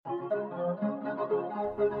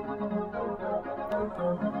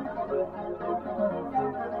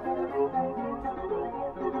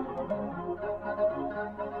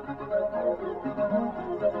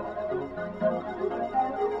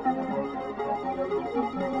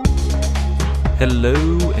Hello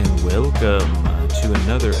and welcome to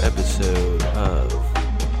another episode of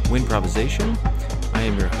Winprovisation. I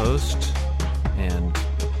am your host, and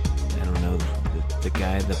I don't know the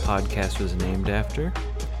guy the podcast was named after,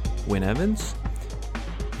 Win Evans.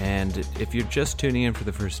 And if you're just tuning in for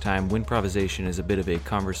the first time, Winprovisation is a bit of a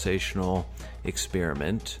conversational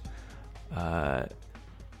experiment. My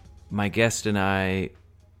guest and I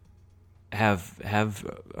have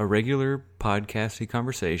a regular podcasty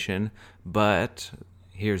conversation, but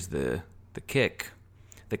here's the kicker,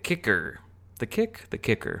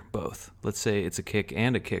 both. Let's say it's a kick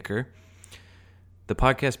and a kicker. The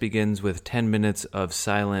podcast begins with 10 minutes of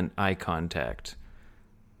silent eye contact.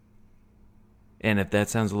 And if that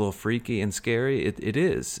sounds a little freaky and scary, it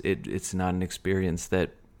is. It's not an experience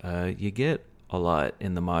that you get a lot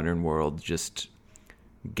in the modern world, just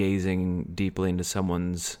gazing deeply into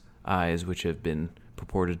someone's eyes, which have been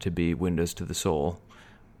purported to be windows to the soul,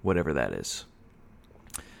 whatever that is.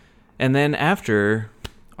 And then after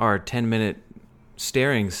our 10-minute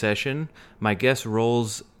staring session, my guest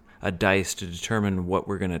rolls a dice to determine what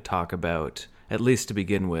we're going to talk about, at least to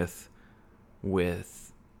begin with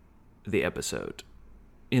the episode.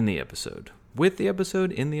 In the episode. With the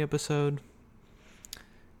episode? In the episode?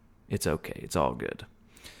 It's okay. It's all good.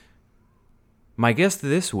 My guest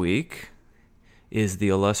this week is the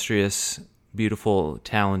illustrious, beautiful,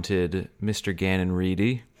 talented Mr. Gannon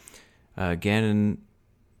Reedy. Gannon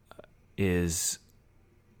is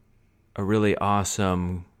a really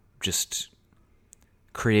awesome, just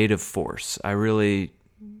creative force. I really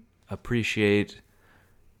appreciate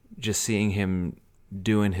just seeing him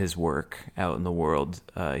doing his work out in the world.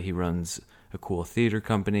 He runs a cool theater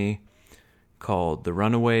company called The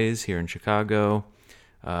Runaways here in Chicago,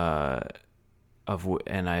 and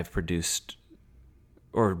I've produced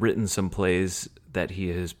or written some plays that he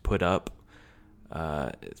has put up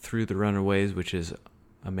through The Runaways, which is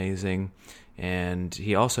amazing. And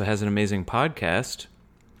he also has an amazing podcast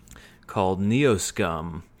called Neo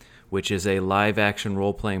Scum, which is a live-action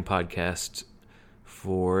role-playing podcast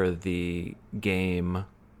for the game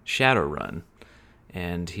Shadowrun.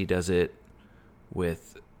 And he does it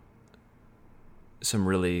with some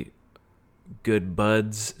really good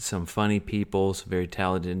buds, some funny people, some very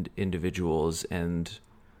talented individuals, and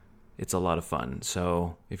it's a lot of fun.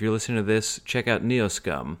 So if you're listening to this, check out Neo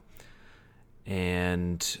Scum.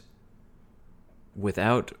 And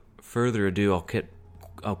without further ado,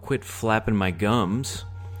 I'll quit flapping my gums.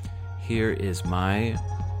 Here is my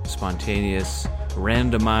spontaneous,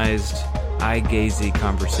 randomized, eye-gazy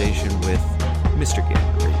conversation with Mr.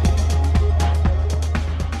 Gannon Reedy.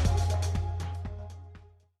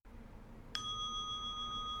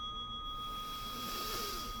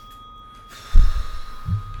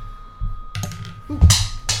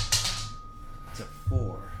 It's a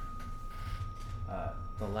 4.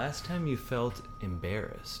 The last time you felt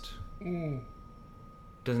embarrassed?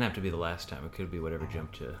 Doesn't have to be the last time. It could be whatever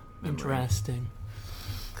jumped to memory. Interesting.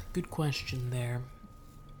 Good question there.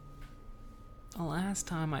 The last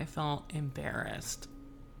time I felt embarrassed.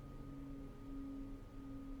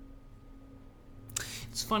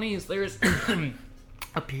 It's funny, is there's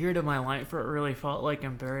a period of my life where it really felt like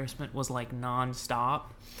embarrassment was like nonstop.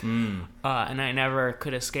 And I never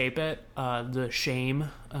could escape it. The shame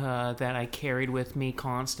that I carried with me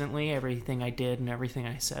constantly, everything I did and everything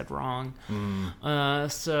I said wrong. But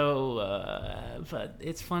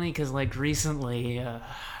it's funny because like recently,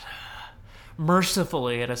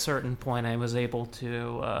 mercifully at a certain point, I was able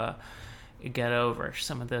to get over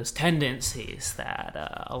some of those tendencies that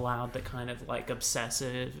allowed the kind of like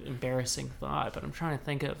obsessive, embarrassing thought. But I'm trying to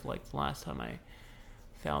think of like the last time I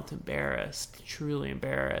felt embarrassed, truly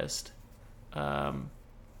embarrassed. Last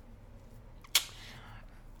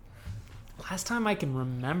time I can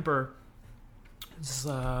remember was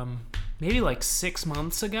maybe like 6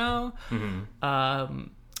 months ago.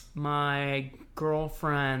 My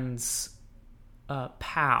girlfriend's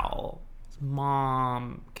pal,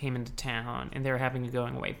 mom came into town, and they were having a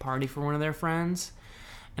going away party for one of their friends,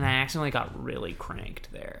 and I accidentally got really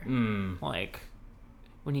cranked there. Like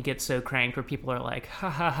when you get so cranked where people are like, ha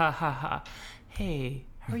ha ha ha ha, hey,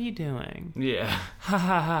 how are you doing? Yeah. Ha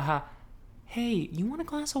ha ha ha, hey, you want a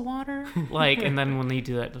glass of water? Like, and then when they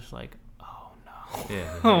do that, just like, oh no.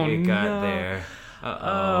 Yeah, it got there.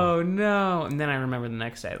 Oh no. And then I remember the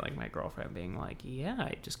next day, like my girlfriend being like, yeah,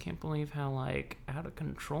 I just can't believe how like out of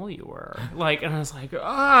control you were. Like, and I was like, oh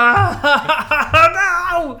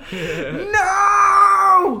no,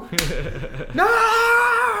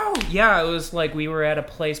 no. Yeah, it was like we were at a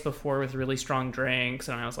place before with really strong drinks,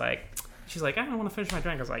 and I was like, She's like, I don't want to finish my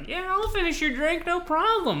drink. I was like, yeah, I'll finish your drink, no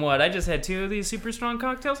problem. What? I just had 2 of these super strong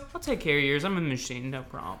cocktails. I'll take care of yours. I'm a machine, no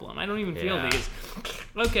problem. I don't even feel these.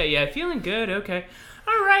 Okay, yeah, feeling good. Okay.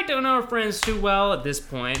 All right, don't know our friends too well at this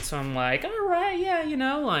point, so I'm like, all right, yeah,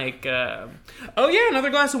 oh yeah, another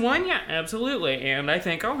glass of wine? Yeah, absolutely. And I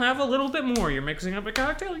think I'll have a little bit more. You're mixing up a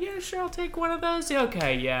cocktail? Yeah, sure, I'll take one of those.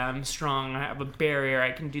 Okay, yeah, I'm strong. I have a barrier.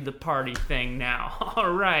 I can do the party thing now.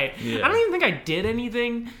 All right. Yeah. I don't even think I did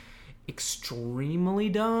anything extremely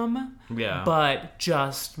dumb, but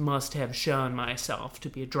just must have shown myself to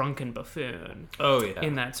be a drunken buffoon. Oh, yeah.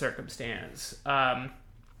 In that circumstance.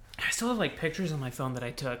 I still have, like, pictures on my phone that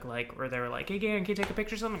I took, like, where they were like, hey, Gannon, can you take a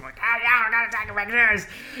picture of something? I'm like, oh, yeah, I gotta take pictures.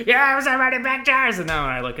 Yeah, so many pictures. And now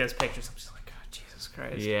when I look at his pictures, I'm just like, God, Jesus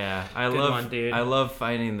Christ. Yeah, I love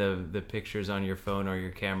finding the pictures on your phone or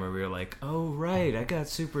your camera where you're like, oh, right, I got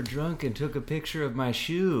super drunk and took a picture of my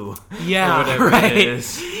shoe. Yeah, or whatever right. it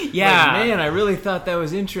is. Yeah. Like, man, I really thought that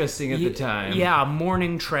was interesting at the time. Yeah,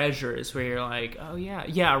 morning treasures where you're like, oh,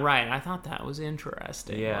 yeah, right, I thought that was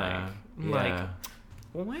interesting. Yeah. Like,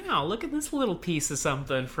 wow, look at this little piece of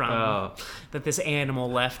something from that this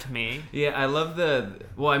animal left me. Yeah, I love I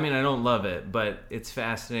don't love it, but it's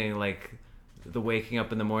fascinating, like, the waking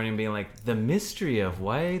up in the morning being like, the mystery of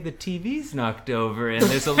why the TV's knocked over and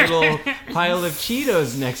there's a little pile of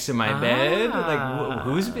Cheetos next to my bed. Like,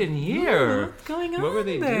 who's been here? What's going on? What were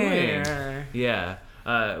they there? doing? Yeah.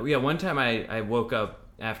 One time I woke up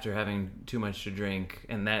after having too much to drink,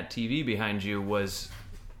 and that TV behind you was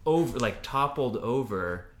toppled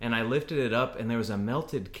over, and I lifted it up, and there was a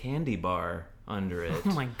melted candy bar under it.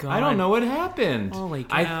 Oh my God. I don't know what happened. Holy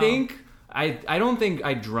cow. I don't think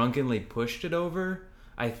I drunkenly pushed it over.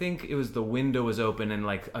 I think it was the window was open and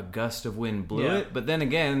like a gust of wind blew it. But then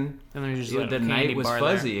again, the night was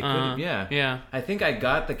fuzzy. It could, yeah. I think I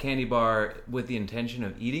got the candy bar with the intention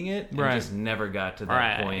of eating it, and just never got to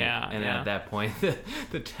that point. And at that point,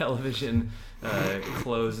 the television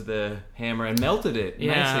closed the hammer and melted it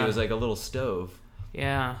nicely. It was like a little stove.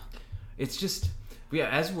 Yeah. It's just,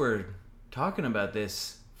 as we're talking about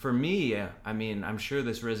this, for me, I mean, I'm sure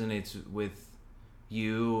this resonates with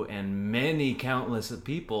you and many countless of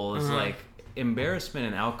people. It's like embarrassment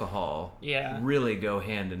and alcohol really go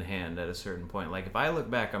hand in hand at a certain point. Like, if I look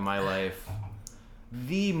back on my life,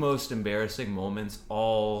 the most embarrassing moments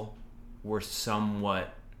all were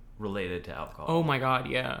somewhat related to alcohol. Oh my God,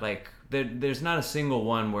 yeah. Like, there's not a single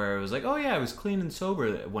one where it was like, oh yeah, I was clean and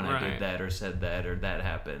sober when I did that or said that or that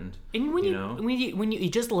happened. And when you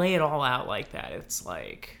just lay it all out like that, it's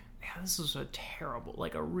like, this is a terrible,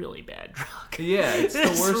 like a really bad drug. Yeah, it's the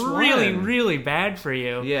worst one. Really, really bad for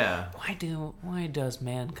you. Yeah. Why does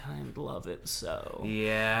mankind love it so?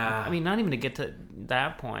 Yeah. I mean, not even to get to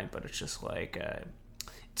that point, but it's just like,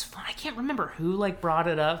 it's fun. I can't remember who like brought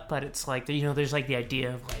it up, but it's like, there's like the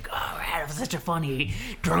idea of like, oh, we're having such a funny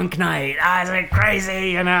drunk night. It's like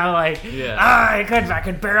crazy, I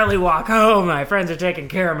could barely walk home. My friends are taking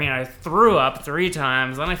care of me, and I threw up 3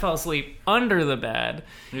 times. Then I fell asleep under the bed.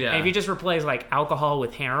 Yeah. And if you just replace like alcohol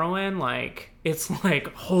with heroin, like it's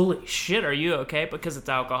like, holy shit, are you okay? Because it's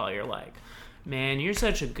alcohol, you're like, man, you're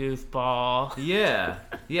such a goofball. Yeah.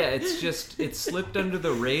 It slipped under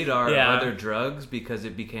the radar of other drugs because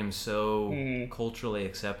it became so culturally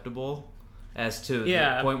acceptable as to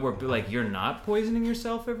the point where, like, you're not poisoning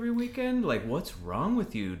yourself every weekend? Like, what's wrong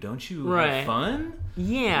with you? Don't you have fun?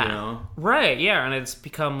 Yeah. Right, yeah, and it's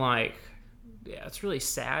become like, it's really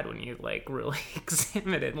sad when you, like, really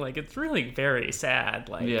examine it. Like, it's really very sad.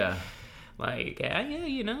 Like,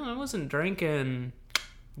 I wasn't drinking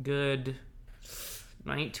good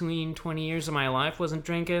 19, 20 years of my life, wasn't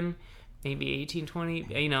drinking, maybe 18, 20,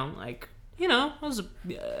 I was,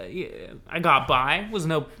 I got by, was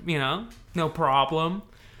no problem,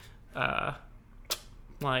 and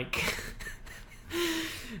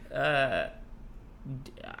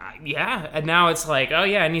now it's like,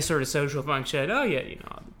 any sort of social function, I'll have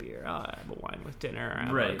a beer, I'll have a wine with dinner,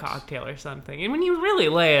 I'll have a cocktail or something, and when you really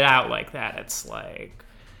lay it out like that, it's like,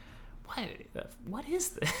 what is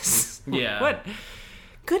this? Yeah. What?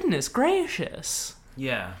 Goodness gracious.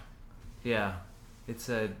 Yeah. It's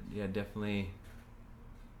definitely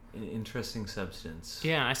an interesting substance.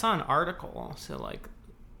 Yeah, I saw an article also like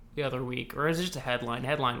the other week, or is it just a headline?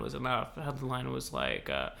 Headline was enough. The headline was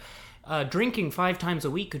like, drinking 5 times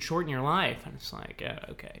a week could shorten your life. And it's like,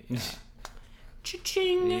 okay. Yeah.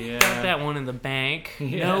 Cha-ching. Yeah. Got that one in the bank.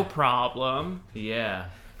 Yeah. No problem. Yeah.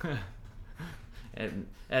 And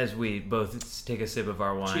as we both take a sip of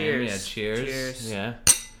our wine. Cheers. Yeah, cheers. Yeah.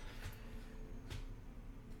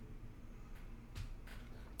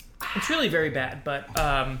 It's really very bad, but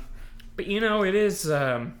it is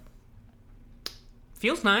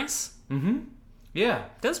Feels nice. Yeah.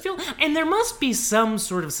 It does feel... And there must be some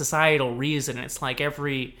sort of societal reason. It's like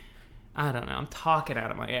every... I don't know. I'm talking out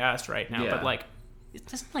of my ass right now. Yeah. But, like, it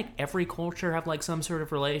doesn't, like, every culture have, like, some sort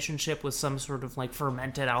of relationship with some sort of, like,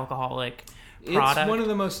 fermented alcoholic product? It's one of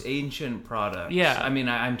the most ancient products. Yeah. I mean,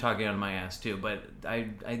 I'm talking out of my ass, too. But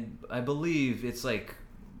I believe it's, like,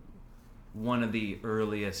 one of the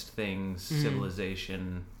earliest things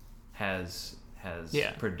civilization has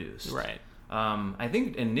produced. Right. I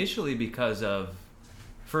think initially because of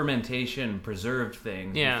fermentation preserved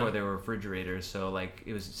things before there were refrigerators, so like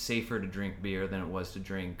it was safer to drink beer than it was to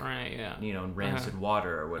drink rancid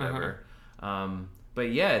water or whatever.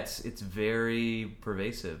 But yeah, it's very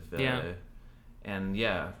pervasive. And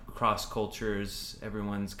across cultures,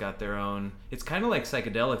 everyone's got their own. It's kind of like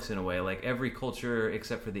psychedelics in a way. Like every culture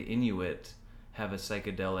except for the Inuit have a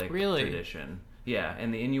psychedelic tradition. Yeah,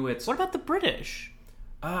 and the Inuits. What about the British?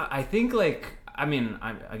 I think I'm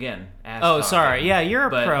again. Sorry. Yeah, you're a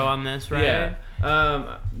pro on this, right?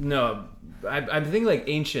 Yeah. No, I'm thinking like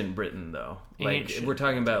ancient Britain though. Like we're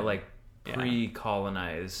talking about like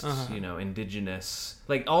pre-colonized, indigenous,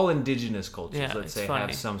 like all indigenous cultures. Let's say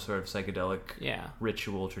have some sort of psychedelic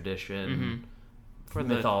ritual tradition. For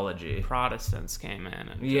mythology. The Protestants came in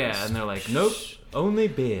and and they're like, nope, only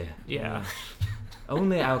beer. Yeah.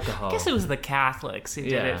 Only alcohol. I guess it was the Catholics who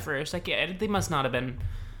did it first. Like, they must not have been.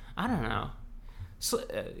 I don't know. So,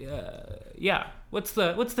 What's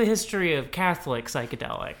the history of Catholic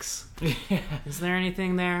psychedelics? Is there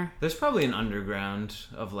anything there? There's probably an underground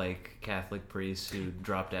of like Catholic priests who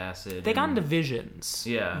dropped acid. They got into visions.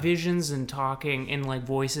 Yeah. Visions and talking and like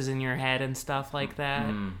voices in your head and stuff like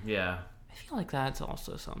that. Yeah. I feel like that's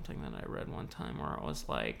also something that I read one time where it was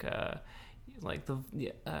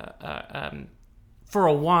for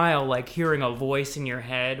a while, like hearing a voice in your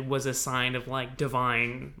head was a sign of like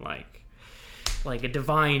divine, like a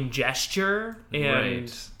divine gesture, and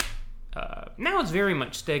now it's very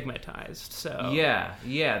much stigmatized. So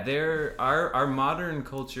our modern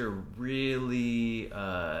culture really,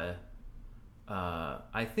 I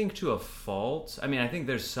think to a fault. I mean, I think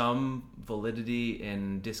there's some validity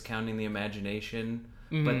in discounting the imagination,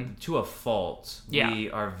 but to a fault, we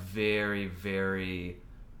are very, very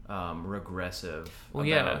regressive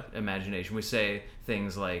about imagination. We say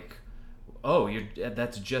things like, "Oh,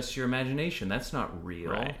 that's just your imagination. That's not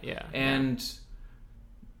real." Right, yeah. And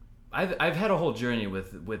I've had a whole journey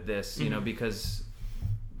with this, because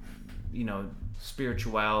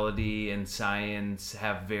spirituality and science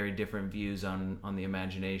have very different views on the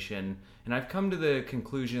imagination, and I've come to the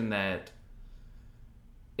conclusion that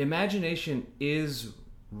imagination is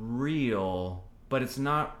real, but it's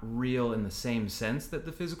not real in the same sense that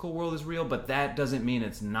the physical world is real, but that doesn't mean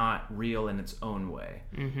it's not real in its own way.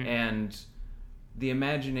 And the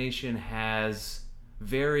imagination has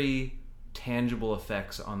very tangible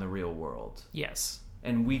effects on the real world. Yes.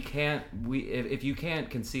 And if you can't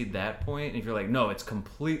concede that point, and if you're like, no, it's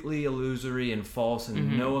completely illusory and false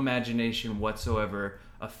and no imagination whatsoever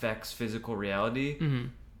affects physical reality,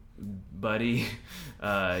 buddy,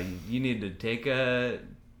 you need to take a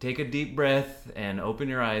deep breath and open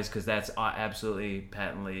your eyes, because that's absolutely,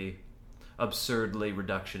 patently, absurdly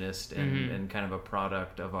reductionist and kind of a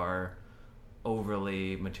product of our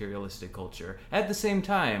overly materialistic culture. At the same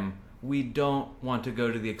time, we don't want to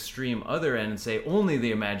go to the extreme other end and say only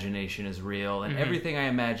the imagination is real and everything I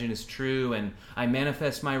imagine is true and I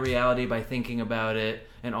manifest my reality by thinking about it,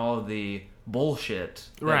 and all of the bullshit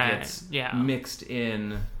that gets mixed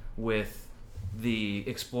in with the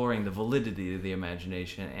exploring the validity of the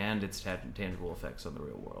imagination and its tangible effects on the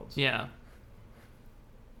real world. Yeah.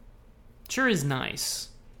 Sure is nice.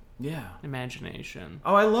 Yeah. Imagination.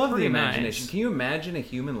 Oh, I love the imagination. Nice. Can you imagine a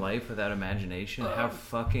human life without imagination? How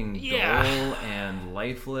fucking dull and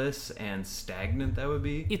lifeless and stagnant that would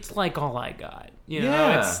be? It's like all I got. You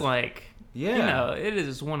know, it's like, it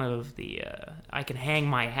is one of the, I can hang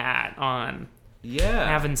my hat on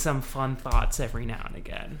having some fun thoughts every now and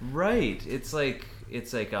again. Right. It's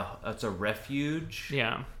a refuge.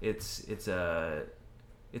 Yeah. It's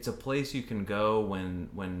a place you can go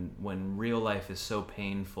when real life is so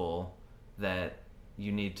painful that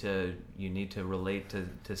you need to relate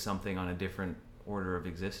to something on a different order of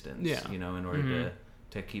existence. Yeah. In order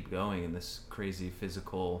to keep going in this crazy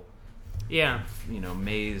physical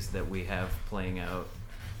maze that we have playing out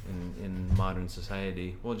in modern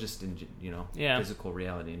society. Well, just in physical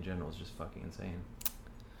reality in general is just fucking insane.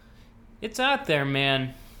 It's out there,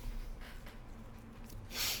 man.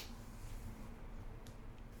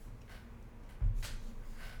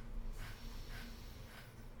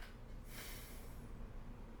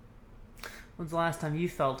 When's the last time you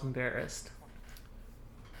felt embarrassed?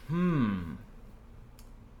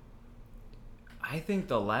 I think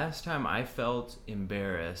the last time I felt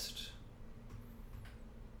embarrassed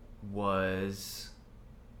was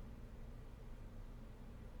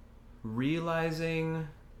realizing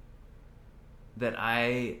that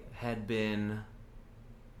I had been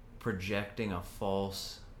projecting a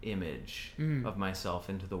false image of myself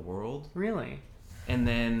into the world. Really? And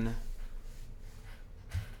then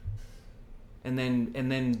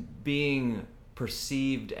being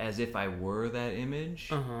perceived as if I were that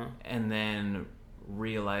image. And then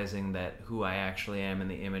realizing that who I actually am and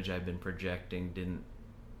the image I've been projecting didn't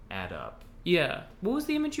add up. Yeah. What was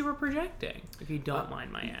the image you were projecting, if you don't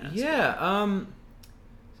mind my asking? Yeah.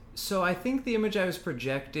 So I think the image I was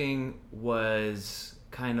projecting was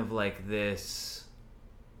kind of like this.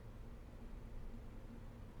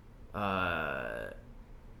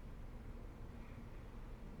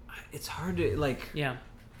 It's hard to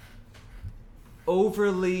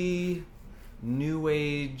overly new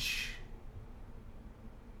age,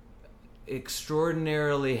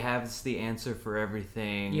 extraordinarily has the answer for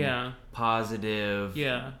everything. Yeah. Positive.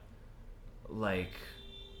 Yeah. Like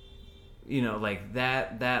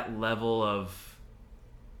that level of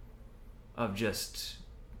just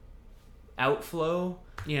outflow.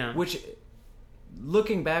 Yeah. Which,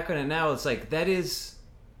 looking back on it now, it's like that is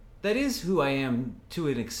who I am to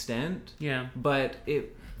an extent. Yeah. But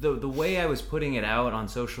the way I was putting it out on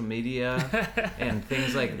social media and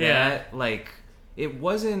things like that, it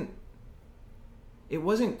wasn't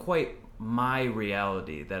quite my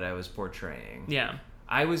reality that I was portraying. Yeah.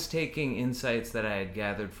 I was taking insights that I had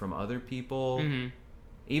gathered from other people,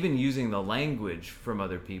 even using the language from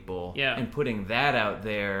other people, and putting that out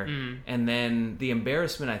there. And then the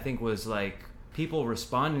embarrassment, I think, was like people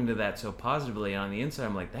responding to that so positively. And on the inside,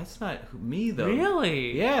 I'm like, that's not me, though.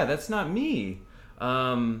 Really? Yeah, that's not me.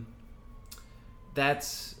 That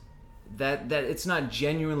it's not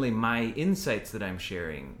genuinely my insights that I'm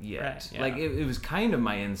sharing yet. Right, yeah. Like it was kind of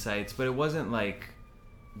my insights, but it wasn't like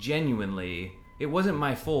genuinely. It wasn't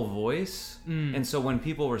my full voice. And so when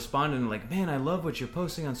people responded and like, man, I love what you're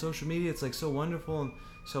posting on social media. It's like so wonderful and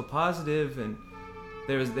so positive. And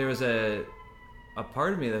there was a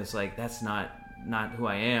part of me that was like, that's not who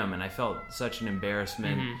I am. And I felt such an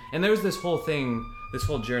embarrassment. And there was this whole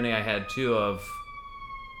journey I had too of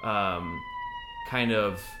kind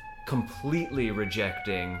of completely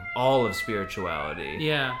rejecting all of spirituality.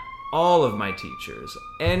 Yeah. All of my teachers.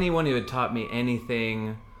 Anyone who had taught me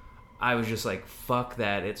anything, I was just like, fuck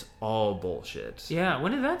that, it's all bullshit. Yeah,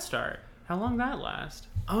 when did that start? How long did that last?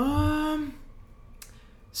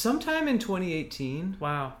 Sometime in 2018.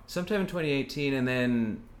 Wow. Sometime in 2018, and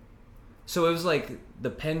then... So it was like the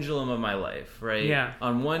pendulum of my life, right? Yeah.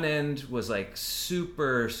 On one end was like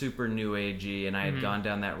super, super new agey, and I had gone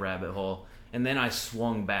down that rabbit hole. And then I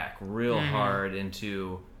swung back real hard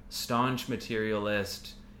into staunch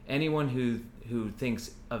materialist. Anyone who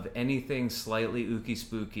thinks of anything slightly ooky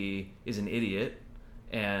spooky is an idiot,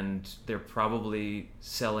 and they're probably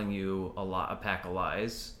selling you a pack of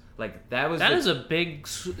lies. Like that's a big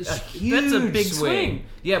swing.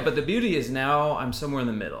 Yeah, but the beauty is now I'm somewhere in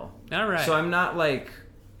the middle. All right. So I'm not like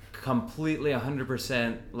completely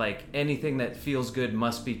 100% like anything that feels good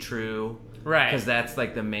must be true. Right. Because that's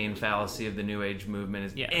like the main fallacy of the New Age movement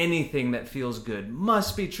is anything that feels good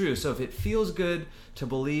must be true. So if it feels good to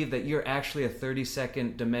believe that you're actually a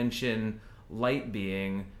 30-second dimension light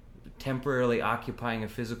being temporarily occupying a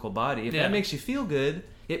physical body, if that makes you feel good,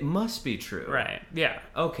 it must be true. Right. Yeah.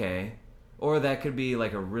 Okay. Or that could be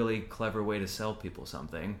like a really clever way to sell people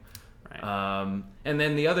something. Right. And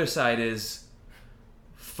then the other side is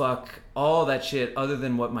fuck all that shit other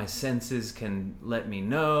than what my senses can let me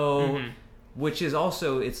know. Which is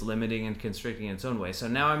also, it's limiting and constricting in its own way. So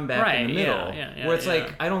now I'm back in the middle, where it's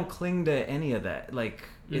like, I don't cling to any of that. Like,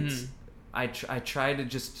 it's, I try to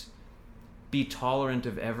just be tolerant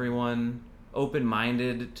of everyone,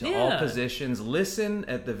 open-minded to all positions, listen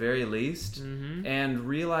at the very least, and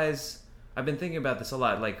realize, I've been thinking about this a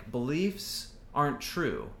lot, like, beliefs aren't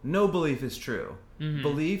true. No belief is true.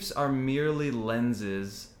 Beliefs are merely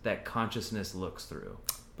lenses that consciousness looks through.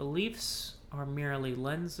 Beliefs are merely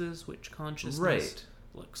lenses which consciousness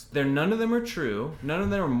looks through. None of them are true. None of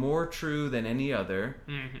them are more true than any other.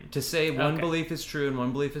 To say one belief is true and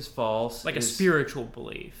one belief is false. Like a spiritual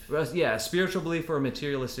belief. Yeah, a spiritual belief or a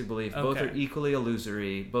materialistic belief. Both are equally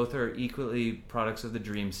illusory. Both are equally products of the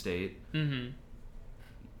dream state.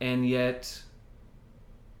 And yet,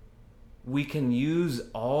 we can use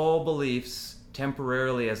all beliefs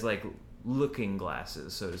temporarily as like looking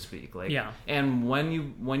glasses, so to speak. Like, and when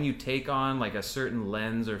you take on like a certain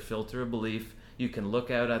lens or filter of belief, You can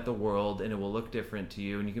look out at the world and it will look different to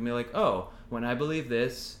you, and you can be like, oh, when I believe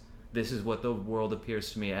this is what the world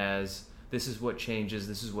appears to me as. This is what changes.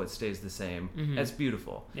 This is what stays the same. Mm-hmm. That's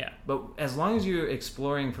beautiful. Yeah. But as long as you're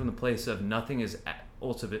exploring from the place of nothing is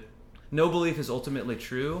ultimate, no belief is ultimately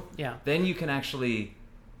true. Yeah. Then you can actually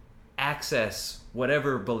access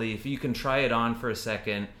whatever belief. You can try it on for a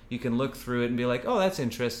second. You can look through it and be like, oh, that's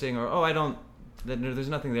interesting, or oh, I don't. There's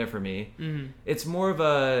nothing there for me. Mm-hmm. It's more of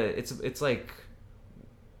a. It's like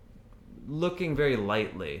looking very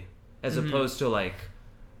lightly, as opposed to like,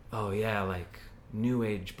 oh yeah, like. New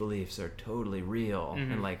Age beliefs are totally real,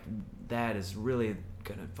 and like that is really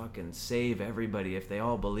gonna fucking save everybody if they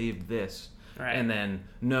all believed this. Right. And then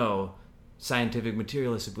no, scientific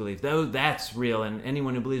materialistic belief, though, that's real, and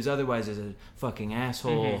anyone who believes otherwise is a fucking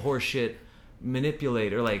asshole, horseshit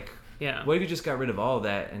manipulator. Like, what if you just got rid of all of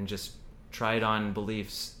that and just tried on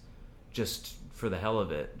beliefs just for the hell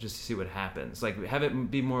of it, just to see what happens? Like, have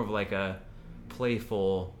it be more of like a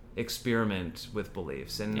playful experiment with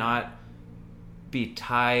beliefs, and not be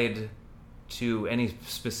tied to any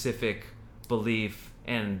specific belief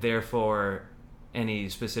and therefore any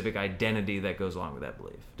specific identity that goes along with that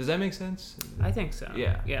belief. Does that make sense? I think so.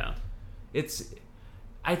 Yeah.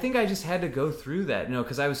 I think I just had to go through that,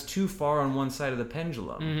 because I was too far on one side of the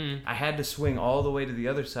pendulum. Mm-hmm. I had to swing all the way to the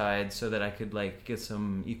other side so that I could like get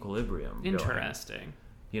some equilibrium. Interesting. Going.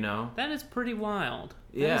 That is pretty wild.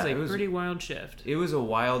 That is a pretty wild shift. It was a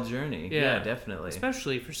wild journey. Yeah, definitely.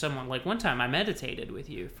 Especially for someone, like one time I meditated with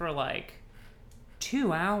you for like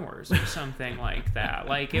 2 hours or something like that.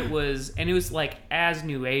 Like it was like as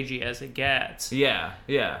new agey as it gets. Yeah.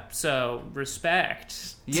 So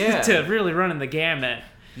respect to really running the gamut.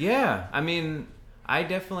 Yeah. I mean, I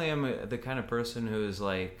definitely am the kind of person who is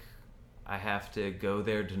like, I have to go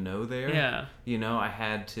there to know there. Yeah. I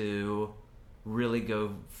had to really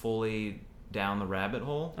go fully down the rabbit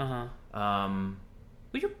hole. Well,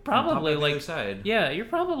 you're probably like side. Yeah, you're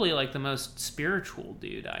probably like the most spiritual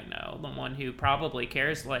dude I know. The one who probably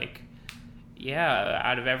cares. Like,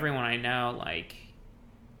 out of everyone I know, like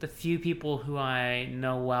the few people who I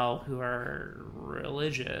know well who are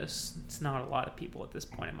religious. It's not a lot of people at this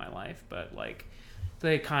point in my life, but like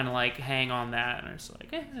they kind of like hang on that and are just like,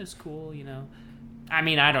 it's cool, I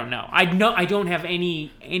mean, I don't know. I don't have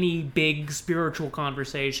any big spiritual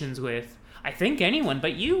conversations with, I think, anyone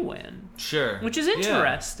but you, Win. Sure. Which is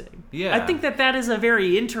interesting. Yeah. I think that is a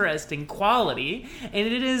very interesting quality, and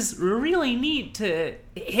it is really neat to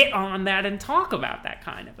hit on that and talk about that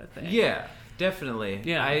kind of a thing. Yeah, definitely.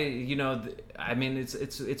 Yeah. I mean,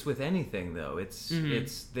 it's with anything though. It's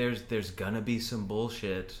there's gonna be some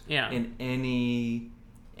bullshit in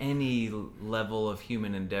any level of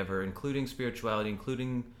human endeavor, including spirituality,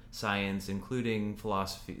 including science, including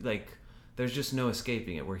philosophy. Like, there's just no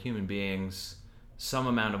escaping it. We're human beings. Some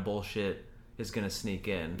amount of bullshit is going to sneak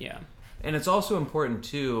in. Yeah. And it's also important,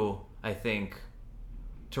 too, I think,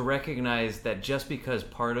 to recognize that just because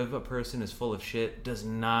part of a person is full of shit does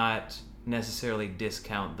not necessarily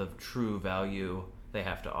discount the true value they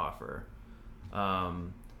have to offer.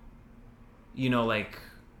 Like,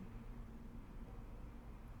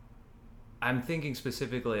 I'm thinking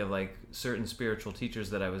specifically of like certain spiritual teachers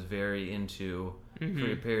that I was very into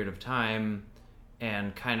for a period of time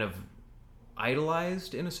and kind of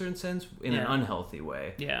idolized in a certain sense, in an unhealthy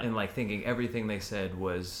way. Yeah. And like thinking everything they said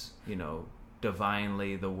was,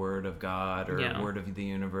 divinely the word of God or word of the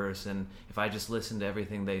universe. And if I just listened to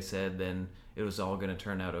everything they said, then it was all going to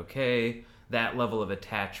turn out okay. That level of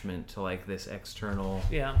attachment to like this external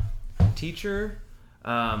teacher.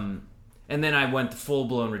 And then I went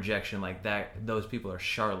full-blown rejection, like that. Those people are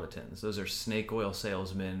charlatans. Those are snake oil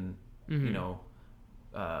salesmen,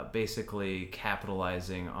 basically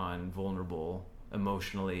capitalizing on vulnerable,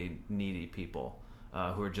 emotionally needy people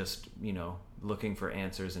who are just, looking for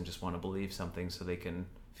answers and just want to believe something so they can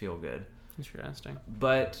feel good. Interesting.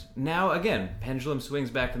 But now, again, pendulum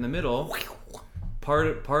swings back in the middle. Part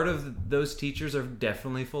of those teachers are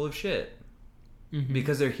definitely full of shit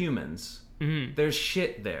because they're humans. Mm-hmm. There's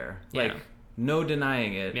shit there. Like, no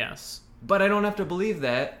denying it. Yes. But I don't have to believe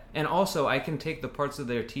that. And also, I can take the parts of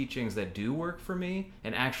their teachings that do work for me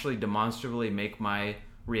and actually demonstrably make my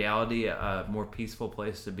reality a more peaceful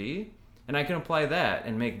place to be. And I can apply that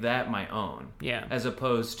and make that my own. Yeah. As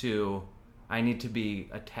opposed to, I need to be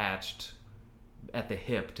attached at the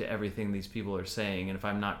hip to everything these people are saying. And if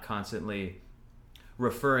I'm not constantly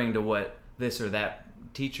referring to what this or that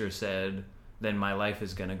teacher said, then my life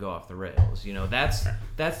is going to go off the rails. That's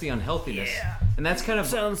the unhealthiness. Yeah. And that's kind of...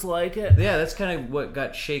 Sounds like it. Yeah, that's kind of what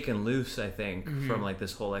got shaken loose, I think, from like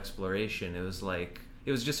this whole exploration. It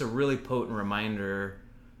was just a really potent reminder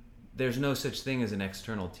there's no such thing as an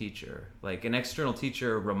external teacher. Like, an external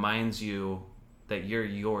teacher reminds you that you're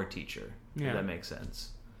your teacher. Yeah. If that makes sense.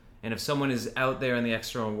 And if someone is out there in the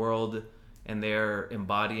external world and they're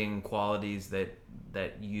embodying qualities that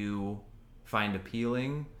you find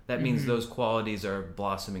appealing, that means those qualities are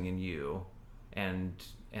blossoming in you, and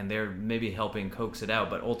they're maybe helping coax it out,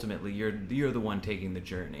 but ultimately you're the one taking the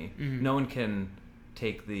journey. No one can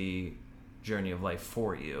take the journey of life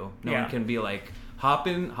for you. No one can be like, hop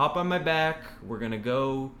on my back, we're gonna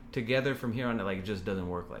go together from here on. Like, it just doesn't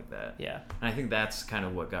work like that. Yeah. And I think that's kind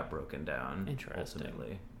of what got broken down. Interesting.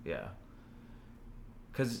 Ultimately. Yeah.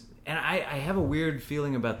 And I have a weird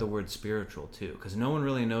feeling about the word spiritual too, because no one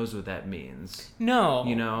really knows what that means. No.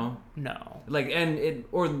 You know? No. Like, and it,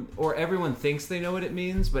 or everyone thinks they know what it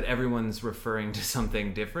means, but everyone's referring to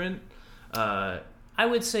something different. I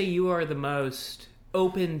would say you are the most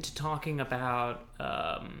open to talking about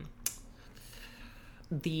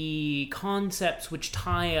the concepts which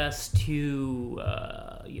tie us to,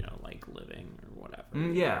 like living or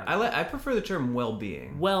whatever. Yeah, I prefer the term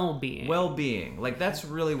well-being. Well-being. Well-being. Like, that's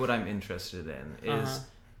really what I'm interested in, is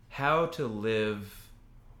how to live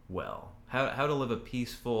well. How to live a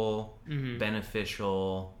peaceful,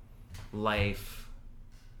 beneficial life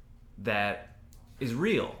that is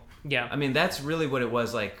real. Yeah. I mean, that's really what it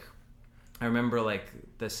was like. I remember, like,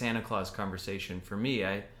 the Santa Claus conversation for me.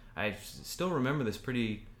 I still remember this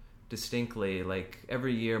pretty distinctly. Like,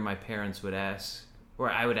 every year my parents would ask, or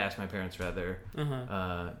I would ask my parents rather,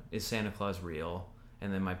 is Santa Claus real?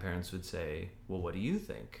 And then my parents would say, well, what do you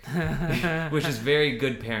think? Which is very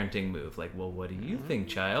good parenting move. Like, well, what do you think,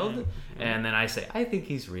 child? And then I say, I think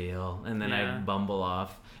he's real. And then I bumble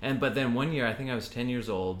off. But then one year, I think I was 10 years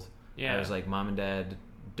old. I was like, Mom and Dad,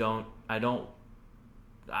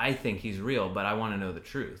 I think he's real, but I want to know the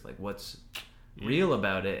truth. Like, what's real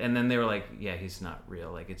about it? And then they were like, yeah, he's not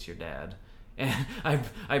real. Like, it's your dad. And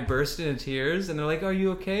I burst into tears, and they're like, are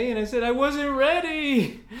you okay? And I said, I wasn't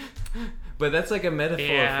ready. But that's like a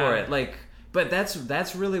metaphor for it. Like, but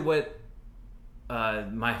that's really what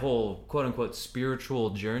my whole quote unquote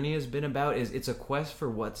spiritual journey has been about. Is it's a quest for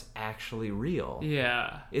what's actually real.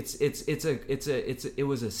 Yeah. It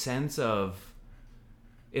was a sense of,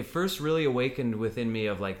 it first really awakened within me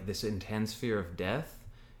of like this intense fear of death,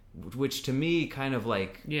 which to me kind of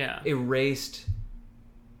like erased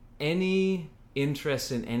any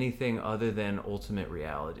interest in anything other than ultimate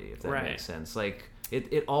reality, if that makes sense. Like,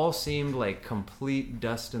 it all seemed like complete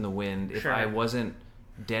dust in the wind if I wasn't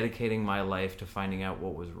dedicating my life to finding out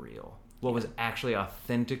what was real, what was actually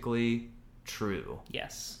authentically true.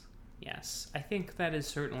 Yes. I think that is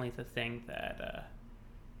certainly the thing that,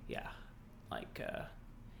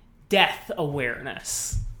 death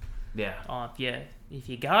awareness. Yeah. Oh, if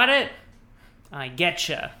you got it, I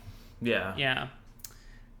getcha. Yeah. Yeah.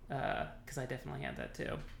 Because I definitely had that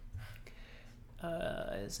too.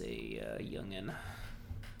 As a youngin'.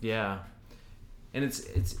 Yeah. And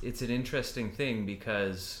it's an interesting thing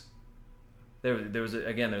because there's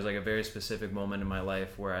like a very specific moment in my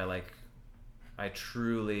life where I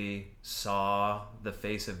truly saw the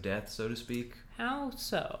face of death, so to speak. How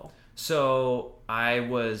so? So it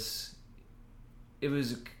was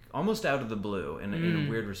almost out of the blue in a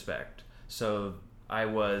weird respect. So I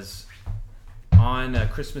was on a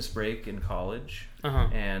Christmas break in college,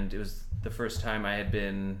 and it was the first time I had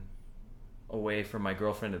been away from my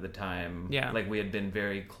girlfriend at the time. Yeah. Like, we had been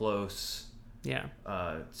very close. Yeah.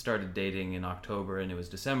 Started dating in October, and it was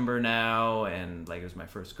December now, and like, it was my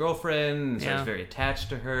first girlfriend, so I was very attached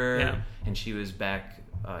to her. Yeah. And she was back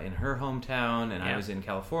in her hometown, and I was in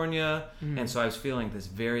California, and so I was feeling this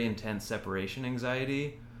very intense separation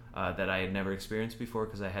anxiety that I had never experienced before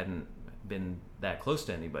because I hadn't been that close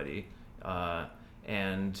to anybody.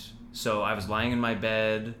 And so I was lying in my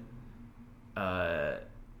bed,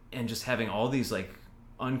 and just having all these like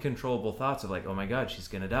uncontrollable thoughts of like, oh my God, she's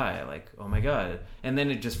gonna die. Like, oh my God. And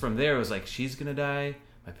then it just from there was like, she's gonna die,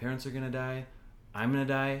 my parents are gonna die, I'm gonna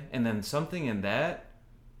die. And then something in that,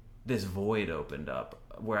 this void opened up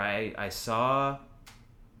where I saw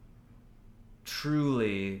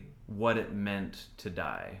truly what it meant to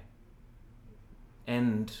die.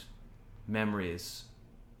 And memories,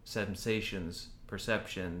 sensations,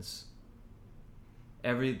 perceptions,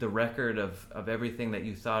 the record of everything that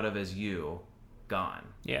you thought of as you, gone.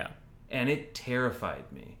 Yeah. And it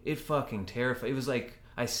terrified me. It fucking terrified. It was like,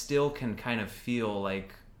 I still can kind of feel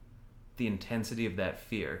like the intensity of that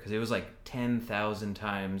fear, because it was like 10,000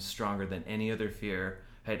 times stronger than any other fear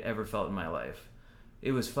I'd ever felt in my life.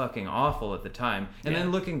 It was fucking awful at the time. And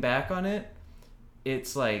then looking back on it,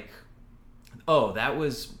 it's like, oh, that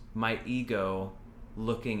was my ego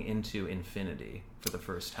looking into infinity for the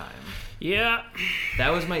first time. Yeah. That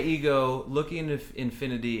was my ego looking into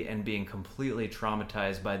infinity and being completely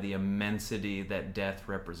traumatized by the immensity that death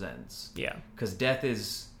represents. Yeah. Because death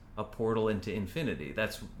is a portal into infinity.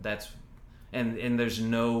 That's and there's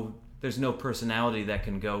no personality that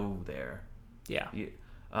can go there. Yeah.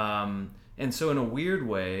 And so in a weird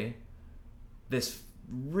way, this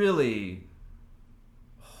really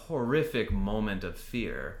horrific moment of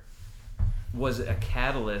fear was a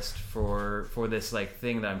catalyst for this like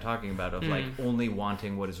thing that I'm talking about of like only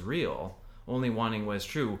wanting what is real, only wanting what is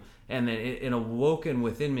true, and then it awoken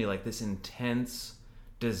within me like this intense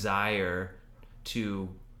desire to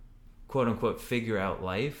quote unquote figure out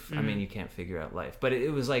life. I mean, you can't figure out life, but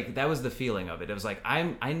it was like that was the feeling of it. It was like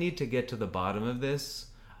I need to get to the bottom of this.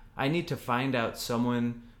 I need to find out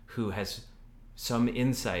someone who has some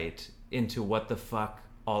insight into what the fuck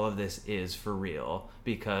all of this is for real,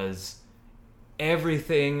 because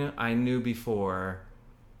everything I knew before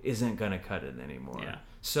isn't gonna cut it anymore. Yeah.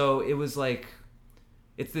 So it was like,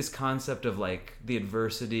 it's this concept of like the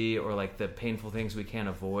adversity or like the painful things we can't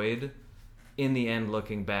avoid. In the end,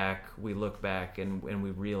 looking back, we look back and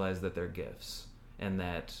we realize that they're gifts and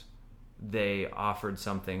that they offered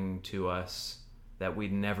something to us that we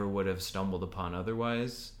never would have stumbled upon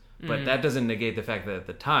otherwise. But that doesn't negate the fact that at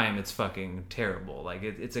the time it's fucking terrible. Like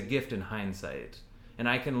it's a gift in hindsight. And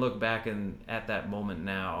I can look back at that moment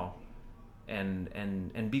now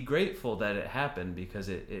and be grateful that it happened, because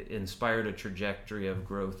it inspired a trajectory of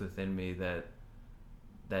growth within me that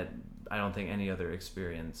I don't think any other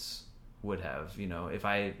experience would have. You know, if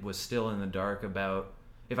I was still in the dark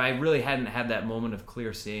if I really hadn't had that moment of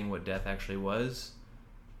clear seeing what death actually was,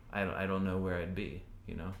 I don't know where I'd be,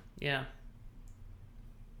 you know? Yeah.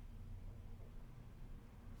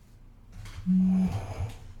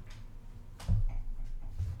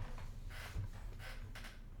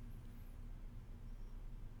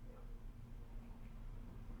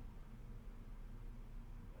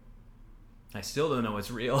 I still don't know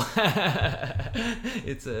what's real.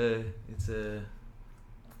 It's a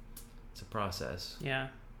process. Yeah.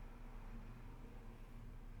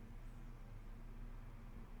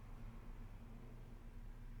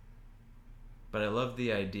 But I love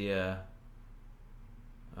the idea,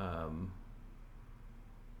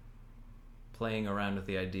 playing around with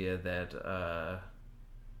the idea that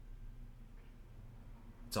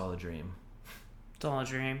it's all a dream. It's all a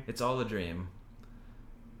dream. It's all a dream.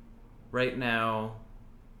 Right now,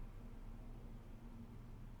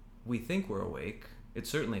 we think we're awake. It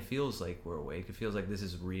certainly feels like we're awake. It feels like this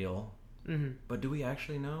is real. Mm-hmm. But do we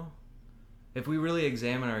actually know? If we really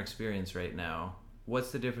examine our experience right now,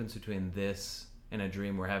 what's the difference between this and a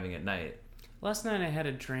dream we're having at night? Last night I had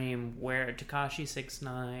a dream where Tekashi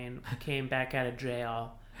 6ix9ine came back out of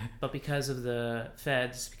jail, but because of the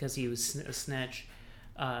feds, because he was a snitch,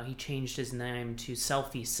 he changed his name to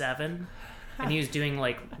Selfie 7. And he was doing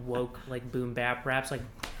like woke, like boom bap raps, like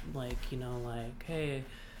you know, like, hey,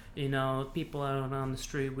 you know, people out on the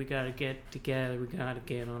street, we gotta get together, we gotta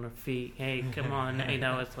get on our feet. Hey, come on, you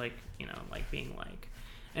know, it's like, you know, like being like,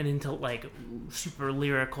 and into like super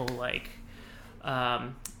lyrical, like,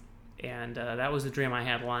 and that was the dream I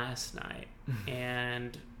had last night,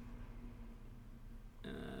 and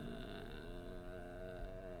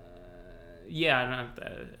yeah,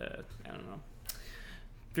 I don't know.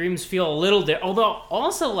 Dreams feel a little different. Although,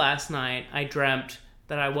 also last night, I dreamt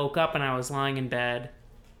that I woke up and I was lying in bed.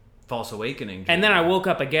 False awakening dream. And then I woke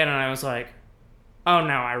up again and I was like, oh,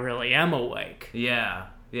 no, I really am awake. Yeah,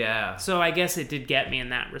 yeah. So I guess it did get me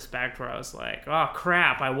in that respect where I was like, oh,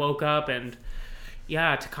 crap, I woke up and,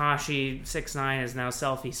 yeah, Tekashi 6ix9ine is now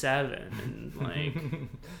Selfie 7. And, like,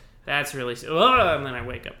 that's really... and then I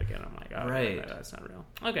wake up again. I'm like, oh, right. No, that's not real.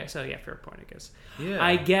 Okay, so yeah, fair point, I guess. Yeah.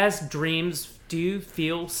 I guess dreams do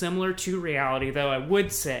feel similar to reality, though I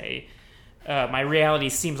would say my reality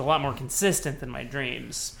seems a lot more consistent than my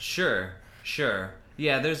dreams. Sure.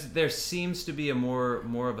 Yeah, there seems to be a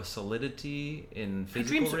more of a solidity in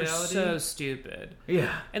physical dreams reality. Are so stupid.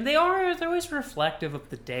 Yeah. And they're always reflective of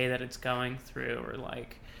the day that it's going through, or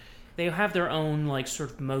like they have their own like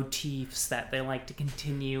sort of motifs that they like to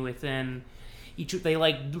continue within each. They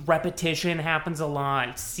like repetition happens a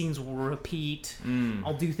lot. Scenes will repeat.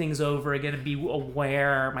 I'll do things over again and be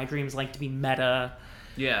aware. My dreams like to be meta.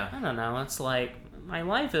 Yeah. I don't know. It's like my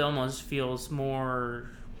life. It almost feels more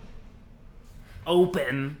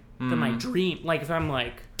open than my dream. Like if I'm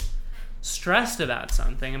like stressed about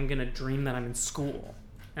something, I'm gonna dream that I'm in school,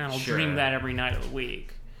 and I'll dream that every night of the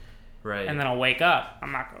week. Right. And then I'll wake up.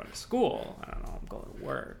 I'm not going to school. I don't know. I'm going to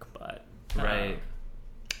work, but right.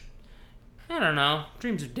 I don't know.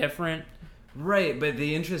 Dreams are different. Right, but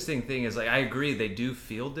the interesting thing is, like, I agree they do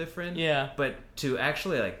feel different. Yeah. But to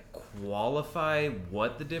actually, like, qualify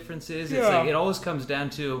what the difference is, it's Yeah. like, it always comes down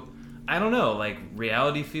to, I don't know, like,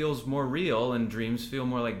 reality feels more real and dreams feel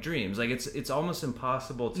more like dreams. Like, it's almost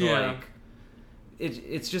impossible to, Yeah. like,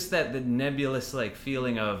 it's just that the nebulous, like,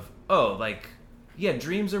 feeling of, oh, like, yeah,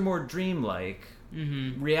 dreams are more dream-like,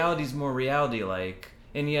 reality's more reality-like,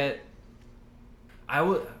 and yet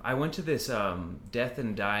I went to this death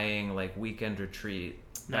and dying like weekend retreat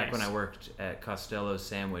back Nice. when I worked at Costello's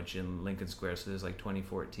Sandwich in Lincoln Square. So this was like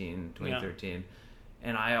 2014, 2013.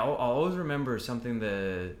 And I'll always remember something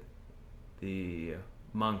the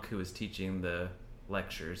monk who was teaching the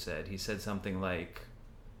lecture said. He said something like,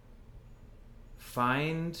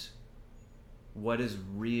 find what is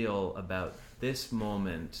real about this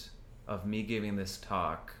moment of me giving this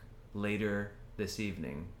talk later this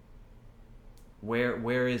evening.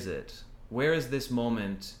 Where is it? Where is this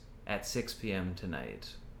moment at 6 p.m.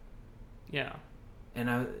 tonight? Yeah.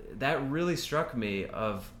 And that really struck me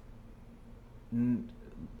of,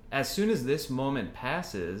 as soon as this moment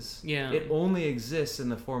passes, it only exists in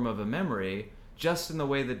the form of a memory, just in the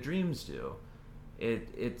way that dreams do.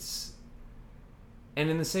 It's... And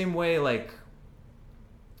in the same way, like,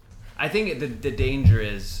 I think the danger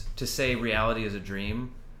is to say reality is a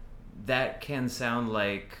dream. That can sound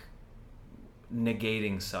like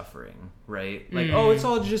negating suffering, right? Like, oh, it's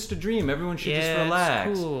all just a dream. Everyone should just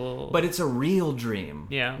relax. It's cool. But it's a real dream.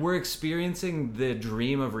 Yeah. We're experiencing the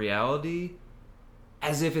dream of reality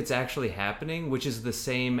as if it's actually happening, which is the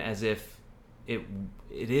same as if it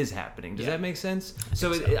is happening. Does that make sense?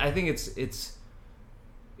 I think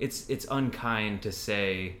it's unkind to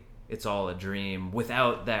say it's all a dream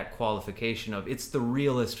without that qualification of it's the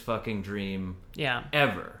realest fucking dream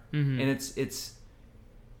ever. And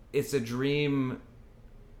it's a dream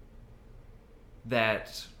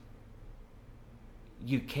that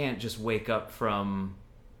you can't just wake up from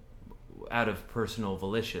out of personal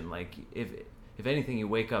volition. Like, if anything, you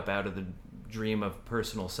wake up out of the dream of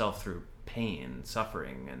personal self through pain,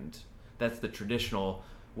 suffering, and that's the traditional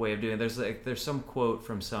way of doing it. There's some quote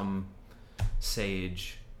from some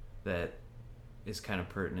sage that is kind of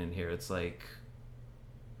pertinent here. It's like,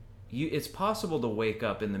 it's possible to wake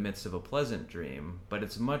up in the midst of a pleasant dream, but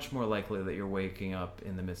it's much more likely that you're waking up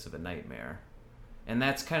in the midst of a nightmare. And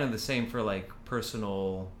that's kind of the same for like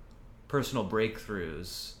personal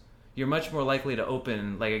breakthroughs. You're much more likely to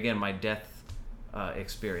open, like, again, my death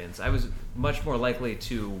experience. I was much more likely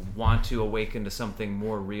to want to awaken to something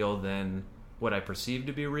more real than what I perceived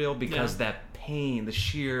to be real, because that pain, the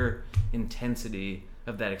sheer intensity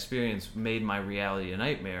of that experience made my reality a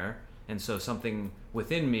nightmare. And so something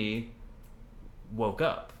within me woke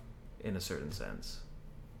up, in a certain sense.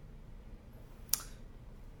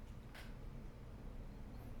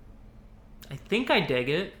 I think I dig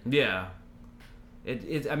it. Yeah.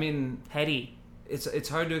 I mean... Heady. It's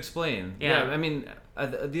hard to explain. Yeah. I mean,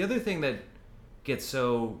 the other thing that gets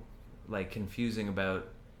so, like, confusing about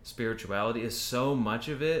spirituality is so much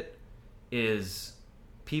of it is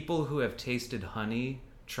people who have tasted honey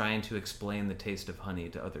trying to explain the taste of honey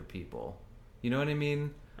to other people. You know what I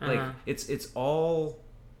mean? Like, it's all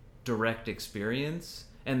direct experience,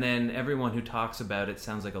 and then everyone who talks about it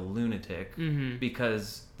sounds like a lunatic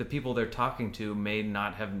because the people they're talking to may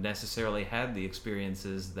not have necessarily had the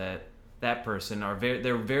experiences that person are.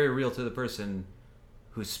 They're very real to the person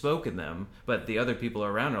who's spoken them, but the other people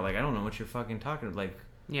around are like, I don't know what you're fucking talking about.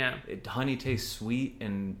 Like, honey tastes sweet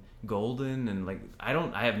and golden, and like, I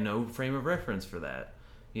have no frame of reference for that.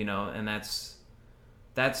 You know, and that's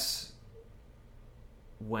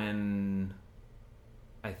when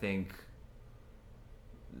I think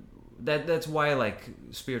that's why, like,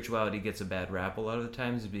 spirituality gets a bad rap a lot of the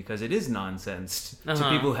times, is because it is nonsense to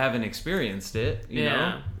people who haven't experienced it. You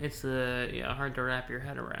know? It's hard to wrap your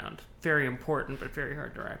head around. Very important, but very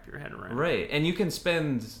hard to wrap your head around. Right, and you can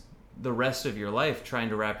spend the rest of your life trying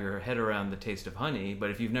to wrap your head around the taste of honey, but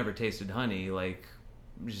if you've never tasted honey, like,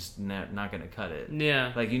 you're just not going to cut it.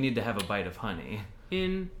 Yeah. Like, you need to have a bite of honey.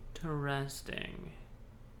 Interesting.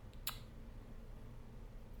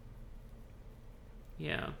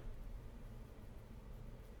 Yeah.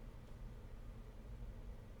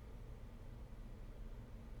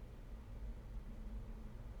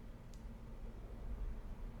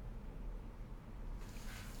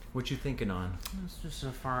 What you thinking on? It's just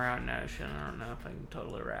a far out notion. I don't know if I can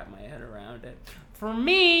totally wrap my head around it. For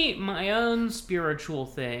me, my own spiritual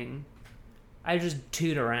thing, I just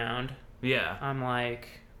toot around. Yeah. I'm like,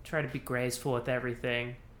 try to be graceful with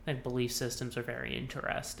everything. I think belief systems are very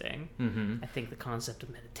interesting. I think the concept of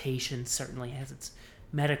meditation certainly has its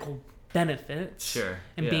medical benefits. Sure.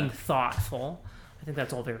 And being thoughtful. I think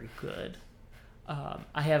that's all very good.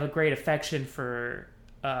 I have a great affection for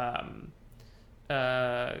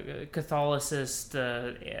Catholicist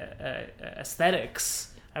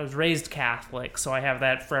aesthetics. I was raised Catholic, so I have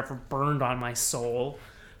that forever burned on my soul.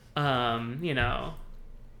 You know,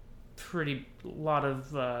 pretty lot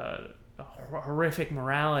of horrific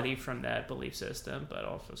morality from that belief system, but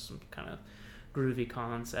also some kind of groovy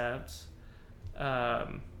concepts.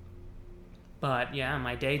 But yeah,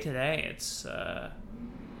 my day to day, it's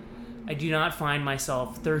I do not find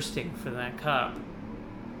myself thirsting for that cup.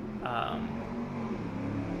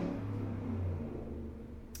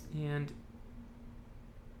 And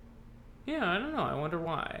yeah, I don't know. I wonder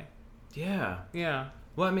why. Yeah. Yeah.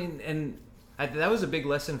 Well, I mean, and that was a big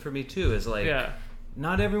lesson for me too. Is like,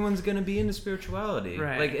 not everyone's gonna be into spirituality,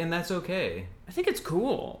 right? Like, and that's okay. I think it's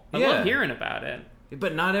cool. I love hearing about it.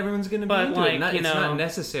 But not everyone's gonna be into it. It's not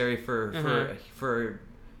necessary for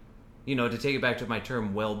you know, to take it back to my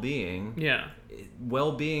term, well-being. Yeah.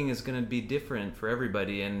 Well-being is going to be different for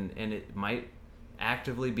everybody, and it might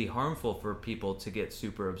actively be harmful for people to get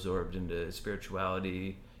super absorbed into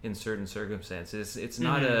spirituality in certain circumstances. It's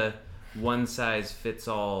not a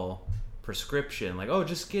one-size-fits-all prescription. Like, oh,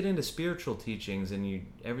 just get into spiritual teachings and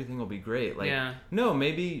everything will be great. Like, no,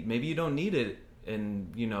 maybe you don't need it,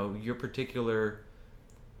 and you know, your particular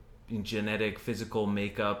genetic, physical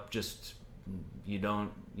makeup just you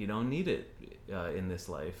don't need it in this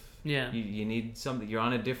life. Yeah, you need something. You're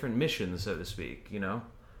on a different mission, so to speak. You know.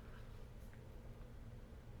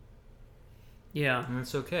 Yeah, and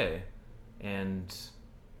it's okay, and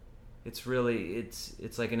it's really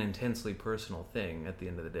it's like an intensely personal thing at the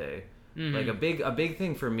end of the day. Like a big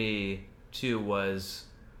thing for me too was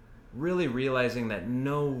really realizing that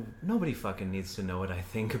nobody fucking needs to know what I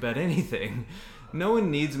think about anything. No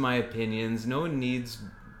one needs my opinions. No one needs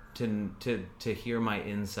to hear my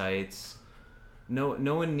insights. No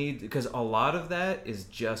one needs, because a lot of that is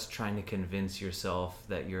just trying to convince yourself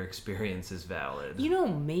that your experience is valid. You know,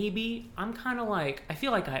 maybe I'm kind of like, I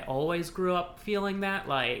feel like I always grew up feeling that,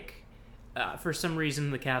 like, for some reason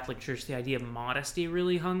in the Catholic Church, the idea of modesty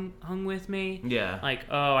really hung with me. Yeah. Like,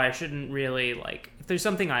 oh, I shouldn't really, like, if there's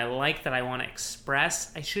something I like that I want to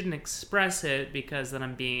express, I shouldn't express it because then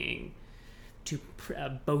I'm being too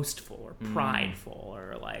boastful or prideful,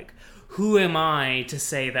 or like, who am I to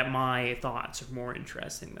say that my thoughts are more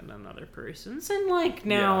interesting than another person's? And like,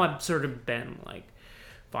 now I've sort of been like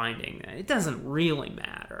finding that it doesn't really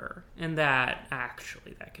matter, and that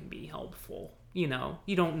actually that can be helpful. You know,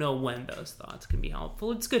 you don't know when those thoughts can be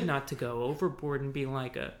helpful. It's good not to go overboard and be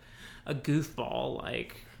like a goofball,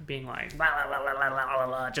 like being like la, la, la, la, la, la,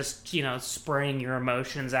 la, just, you know, spraying your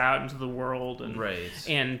emotions out into the world and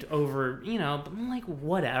and over, you know, but like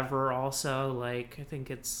whatever. Also, like, I think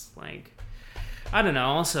it's like, I don't know,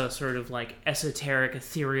 also sort of like esoteric,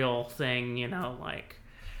 ethereal thing, you know, like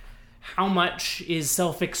how much is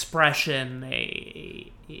self-expression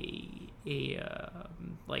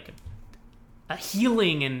like a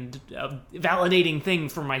healing and validating thing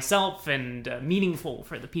for myself and meaningful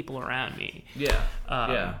for the people around me.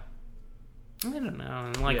 I don't know.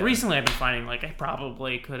 And like recently I've been finding like I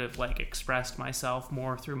probably could have like expressed myself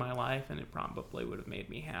more through my life, and it probably would have made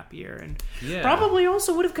me happier, and probably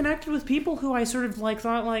also would have connected with people who I sort of like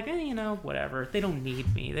thought like, you know, whatever. They don't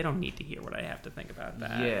need me. They don't need to hear what I have to think about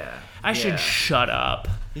that. I should shut up.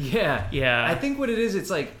 I think what it is, it's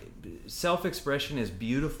like self-expression is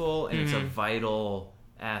beautiful and it's a vital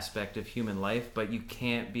aspect of human life, but you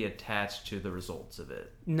can't be attached to the results of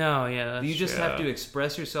it. No, that's you just have to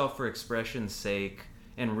express yourself for expression's sake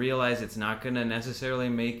and realize it's not going to necessarily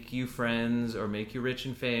make you friends or make you rich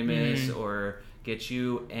and famous or get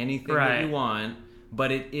you anything that you want,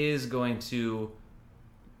 but it is going to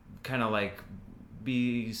kind of like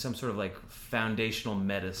be some sort of like foundational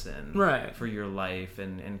medicine for your life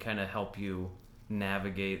and kind of help you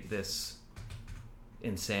navigate this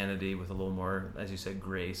insanity with a little more, as you said,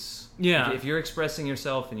 grace. If you're expressing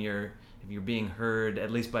yourself and if you're being heard,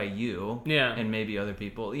 at least by you and maybe other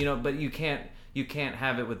people, you know, but you can't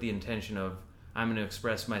have it with the intention of, I'm going to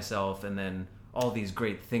express myself and then all these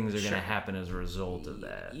great things are going to happen as a result of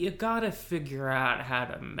that. You gotta figure out how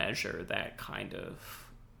to measure that kind of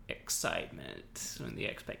excitement when the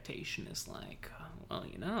expectation is like, well,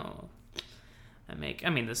 you know, I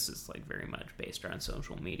mean, this is like very much based around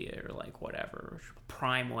social media or like whatever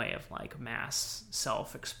prime way of like mass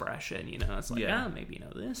self-expression. You know, it's like, maybe, you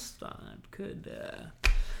know, this thought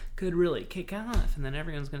could really kick off, and then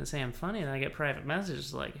everyone's gonna say I'm funny, and I get private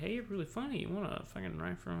messages like, "Hey, you're really funny. You want to fucking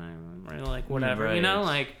write for my," or like whatever, you know,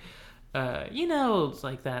 like. it's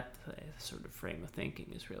like that sort of frame of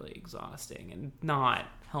thinking is really exhausting and not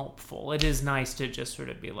helpful. It is nice to just sort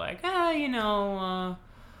of be like,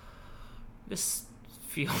 this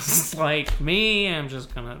feels like me. I'm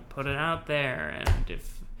just gonna put it out there, and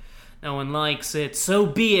if no one likes it, so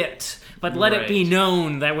be it. But let it be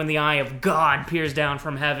known that when the eye of God peers down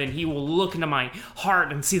from heaven, he will look into my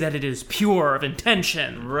heart and see that it is pure of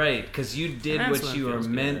intention. Right, because you did what you were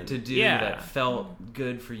meant to do that felt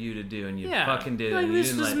good for you to do, and you fucking did it. And you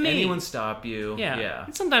didn't let anyone stop you. Yeah.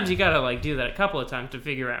 And sometimes you gotta do that a couple of times to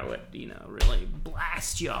figure out what, really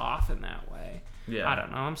blast you off in that way. Yeah. I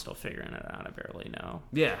don't know. I'm still figuring it out. I barely know.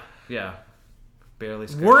 Yeah. Barely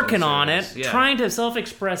working on it, trying to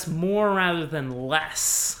self-express more rather than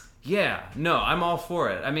less. Yeah, no, I'm all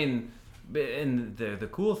for it. I mean, and the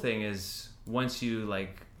cool thing is once you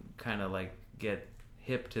kind of get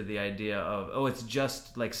hip to the idea of it's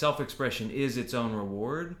just self-expression is its own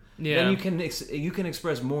reward. Yeah. Then you can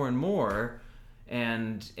express more and more,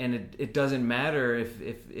 and it doesn't matter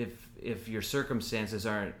if your circumstances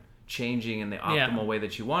aren't changing in the optimal way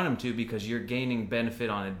that you want them to, because you're gaining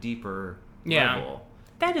benefit on a deeper level.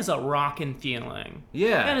 That is a rockin' feeling.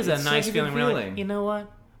 Yeah. That is a nice feeling. We're like, you know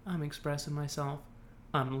what? I'm expressing myself.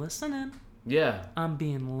 I'm listening. Yeah. I'm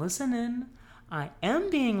being listening. I am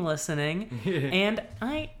being listening. And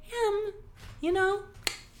I am,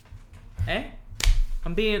 hey,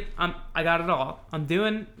 I got it all. I'm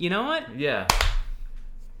doing, you know what? Yeah.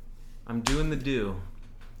 I'm doing the do.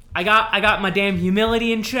 I got my damn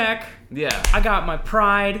humility in check. Yeah. I got my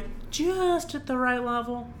pride just at the right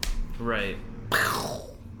level. Right.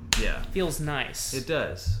 Yeah. Feels nice. It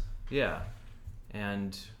does. Yeah.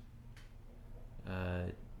 And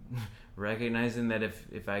recognizing that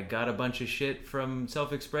if I got a bunch of shit from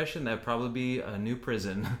self-expression, that'd probably be a new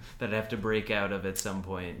prison that I'd have to break out of at some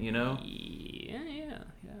point, Yeah.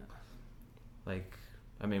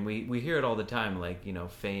 We hear it all the time,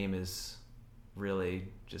 fame is really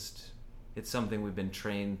just, it's something we've been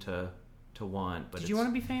trained to want. But did you want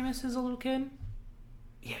to be famous as a little kid?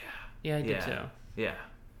 Yeah. Yeah, I did too. Yeah.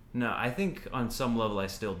 No, I think on some level I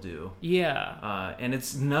still do. Yeah. And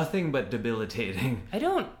it's nothing but debilitating.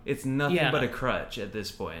 It's nothing but a crutch at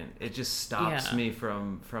this point. It just stops me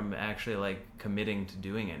from actually committing to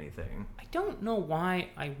doing anything. I don't know why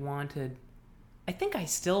I wanted. I think I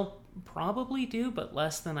still probably do, but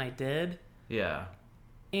less than I did. Yeah.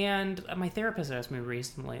 And my therapist asked me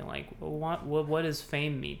recently, what does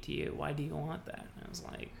fame mean to you? Why do you want that? And I was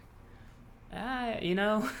like,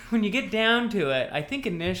 when you get down to it, I think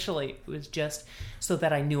initially it was just so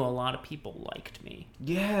that I knew a lot of people liked me.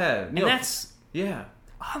 Yeah. And that's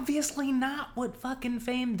obviously not what fucking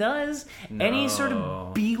fame does. No. Any sort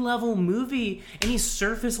of B-level movie, any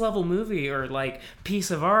surface level movie or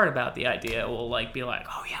piece of art about the idea will be like,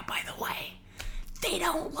 oh yeah, by the way, they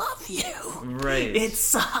don't love you. Right. It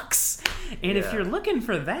sucks. And if you're looking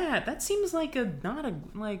for that seems like not a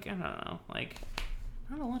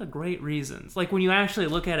lot of great reasons. Like, when you actually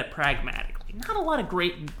look at it pragmatically, not a lot of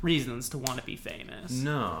great reasons to want to be famous.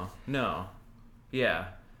 No. Yeah.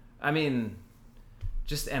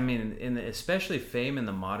 Especially fame in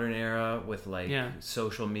the modern era with,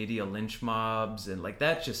 social media lynch mobs, and,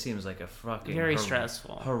 that just seems like a fucking... Very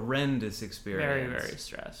stressful. Horrendous experience. Very, very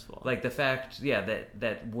stressful. The fact,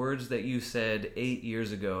 that words that you said 8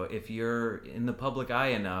 years ago, if you're in the public eye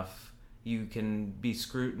enough, you can be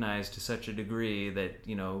scrutinized to such a degree that,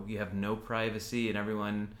 you have no privacy and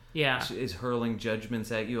everyone is hurling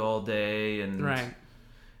judgments at you all day. And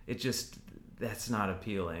it just, that's not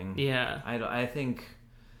appealing. Yeah. I think,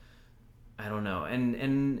 I don't know.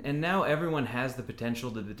 And now everyone has the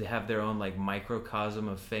potential to have their own microcosm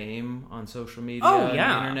of fame on social media and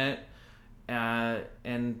the internet.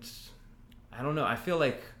 And I don't know. I feel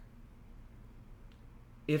like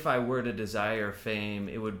if I were to desire fame,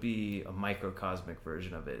 it would be a microcosmic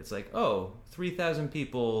version of it. It's 3,000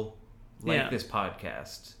 people like this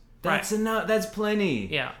podcast. That's enough. That's plenty.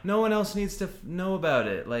 Yeah. No one else needs to know about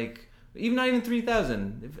it. Even not even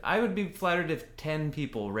 3,000. I would be flattered if 10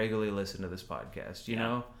 people regularly listen to this podcast, you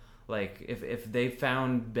know? If they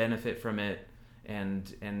found benefit from it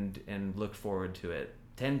and looked forward to it.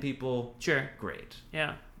 10 people, sure. Great.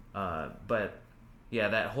 Yeah. But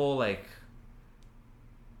that whole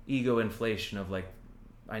ego inflation of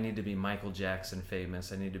I need to be Michael Jackson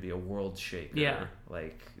famous, I need to be a world shaker. Yeah.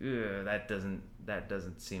 That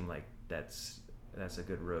doesn't seem like that's a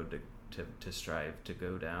good road to strive to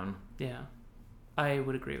go down. Yeah. I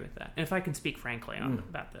would agree with that. And if I can speak frankly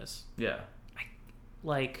about this. Yeah. I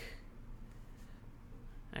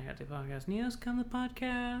got the podcast news, come the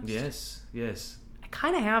podcast. Yes. I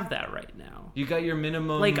kind of have that right now. You got your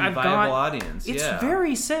minimum Like, viable audience. It's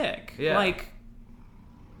very sick. Yeah. Like,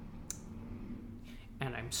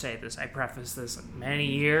 and I preface this many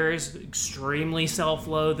years, extremely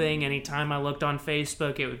self-loathing. Anytime I looked on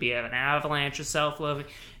Facebook, it would be an avalanche of self-loathing.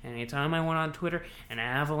 Anytime I went on Twitter, an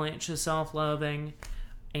avalanche of self-loathing.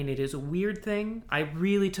 And it is a weird thing. I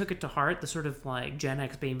really took it to heart, the sort of like Gen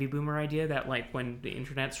X baby boomer idea that like when the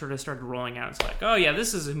internet sort of started rolling out, it's like, oh yeah,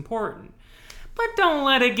 this is important. But don't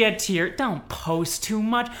let it get to don't post too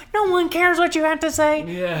much. No one cares what you have to say.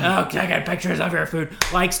 Yeah. Oh, I got pictures of your food.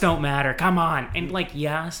 Likes don't matter. Come on. And like,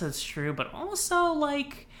 yes, that's true. But also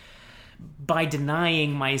like, by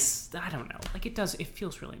denying I don't know. Like it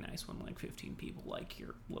feels really nice when like 15 people like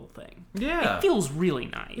your little thing. Yeah. It feels really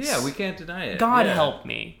nice. Yeah, we can't deny it. God yeah. help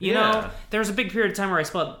me. You know, there was a big period of time where I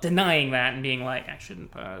spent denying that and being like, I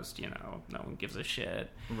shouldn't post, you know, no one gives a shit.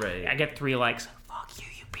 Right. I get 3 likes. Fuck you,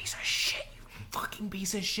 you piece of shit. Fucking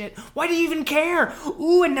piece of shit. Why do you even care?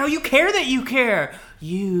 Ooh, and now you care that you care.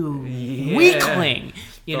 You weakling.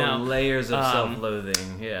 You know, layers of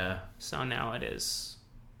self-loathing. Yeah. So now it is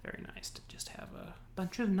very nice to just have a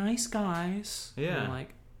bunch of nice guys. Yeah. Who are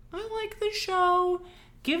like, I like the show.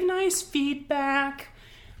 Give nice feedback.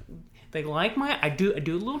 They like I do a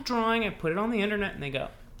little drawing. I put it on the internet, and they go,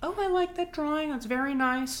 "Oh, I like that drawing. That's very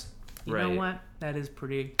nice." You know what? That is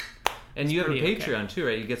pretty. And you have a Patreon too,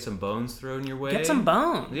 right? You get some bones thrown your way. Get some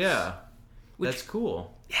bones. Yeah, that's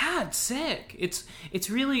cool. Yeah, it's sick. It's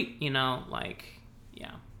really, you know, like,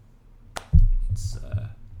 yeah. It's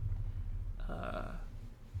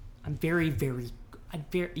I'm very,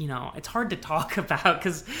 you know, it's hard to talk about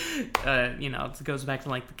because, you know, it goes back to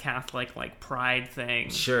like the Catholic like pride thing.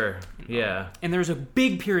 Sure. You know? Yeah. And there's a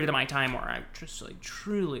big period of my time where I just like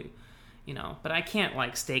truly. You know, but I can't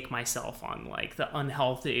like stake myself on like the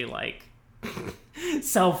unhealthy like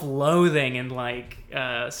self-loathing and like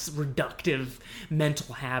reductive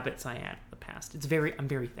mental habits I had in the past. I'm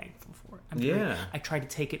very thankful for it. I try to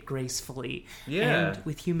take it gracefully and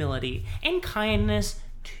with humility and kindness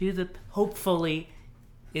to the. Hopefully,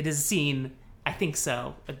 it is seen. I think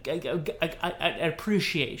so. An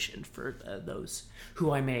appreciation for those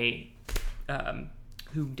who I may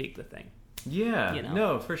who dig the thing. Yeah, you know?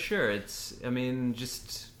 No, for sure. I mean,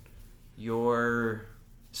 just your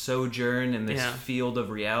sojourn in this field of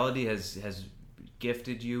reality has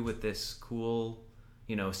gifted you with this cool,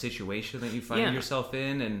 you know, situation that you find yourself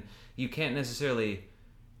in, and you can't necessarily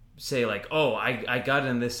say like, oh, I got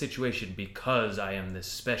in this situation because I am this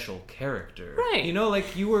special character. Right. You know,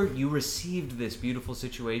 like you received this beautiful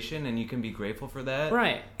situation and you can be grateful for that.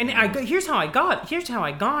 Right. And here's how I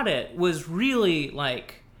got it was really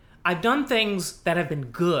like, I've done things that have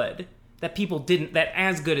been good that people didn't, that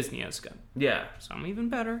as good as Neoscum. Yeah. Some even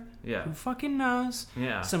better. Yeah. Who fucking knows?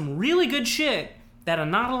 Yeah. Some really good shit that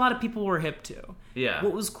not a lot of people were hip to. Yeah.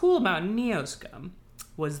 What was cool about Neoscum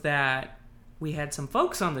was that we had some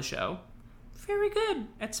folks on the show very good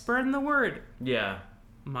at spreading the word. Yeah.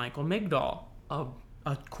 Michael Migdal,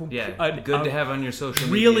 good to have on your social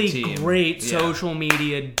media team. Really great social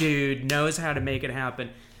media dude, knows how to make it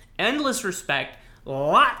happen. Endless respect.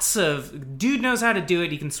 Dude knows how to do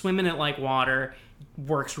it. He can swim in it like water.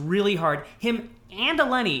 Works really hard. Him and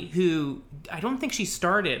Eleni, who I don't think she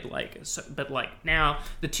started but like now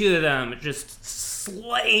the two of them just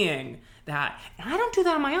slaying that. And I don't do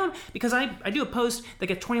that on my own because I do a post that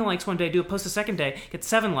gets 20 likes one day, do a post the second day, get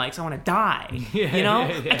 7 likes, I want to die. You know?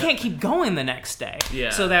 I can't keep going the next day.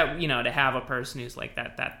 Yeah. So that, you know, to have a person who's like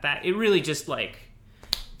that, it really just like,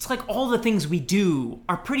 it's like all the things we do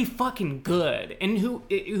are pretty fucking good. And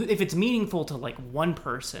if it's meaningful to like one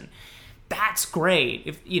person, that's great.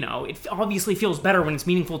 If, you know, it obviously feels better when it's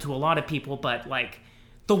meaningful to a lot of people, but like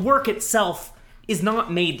the work itself is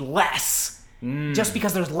not made less just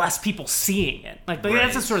because there's less people seeing it. Like, but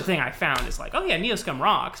that's the sort of thing I found is like, oh yeah, Neoscum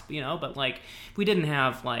rocks, you know, but like if we didn't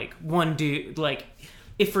have like one dude, like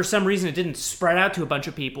if for some reason it didn't spread out to a bunch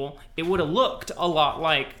of people, it would have looked a lot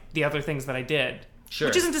like the other things that I did. Sure.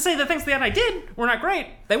 Which isn't to say the things that I did were not great.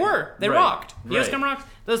 They were. They rocked. Neoscum rocked.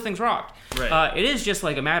 Those things rocked. Right. It is just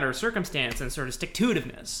like a matter of circumstance and sort of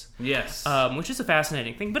stick-to-itiveness. Yes. Which is a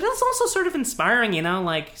fascinating thing. But it's also sort of inspiring, you know?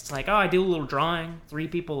 Like, it's like, oh, I do a little drawing. 3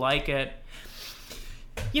 people like it.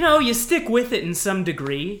 You know, you stick with it in some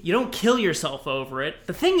degree. You don't kill yourself over it.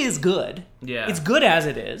 The thing is good. Yeah. It's good as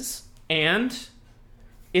it is. And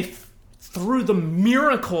if through the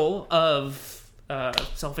miracle of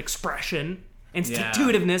self-expression and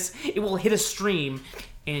stick-to-itiveness, it will hit a stream,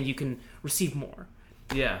 and you can receive more.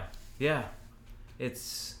 Yeah, yeah.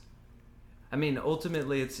 I mean,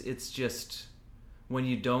 ultimately, it's just when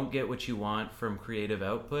you don't get what you want from creative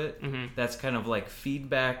output, that's kind of like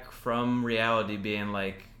feedback from reality being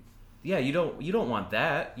like, yeah, you don't want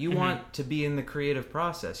that. You want to be in the creative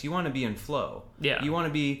process. You want to be in flow. Yeah. You want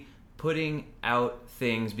to be putting out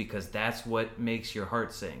things because that's what makes your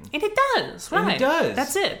heart sing. And it does, right? And it does.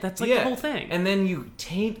 That's it. That's like the whole thing. And then you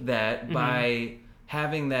taint that by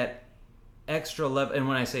having that extra level. And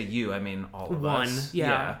when I say you, I mean all of us.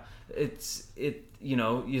 Yeah. It's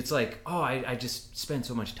like, oh, I just spent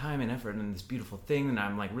so much time and effort in this beautiful thing, and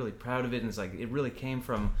I'm like really proud of it. And it's like it really came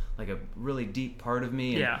from like a really deep part of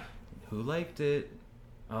me. And who liked it?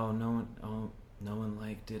 Oh, no one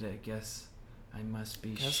liked it. I guess I must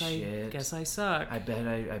be shit. Guess I suck. I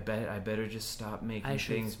better just stop making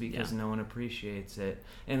things because no one appreciates it.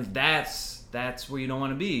 And that's where you don't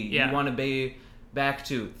want to be. Yeah. You want to be back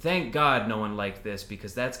to, thank God no one liked this,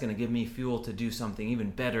 because that's going to give me fuel to do something even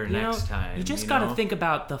better next time. You just got to think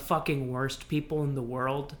about the fucking worst people in the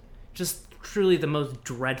world. Just truly the most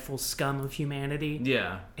dreadful scum of humanity.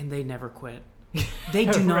 Yeah. And they never quit. They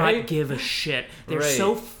do not give a shit. They're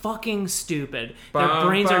so fucking stupid. Their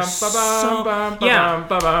brains are so...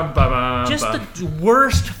 Yeah. Just the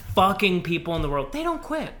worst fucking people in the world. They don't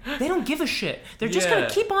quit. They don't give a shit. They're just going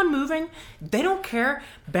to keep on moving. They don't care.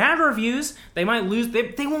 Bad reviews. They might lose.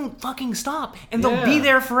 They won't fucking stop. And they'll be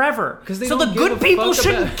there forever. So the good people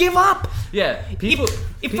shouldn't give up. Yeah.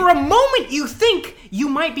 If for a moment you think you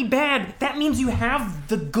might be bad, that means you have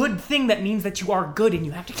the good thing that means that you are good and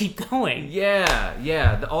you have to keep going.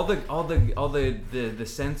 Yeah. All the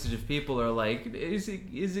sensitive people are like, is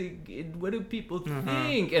it what do people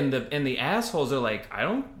think? And the assholes are like,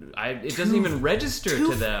 it doesn't even register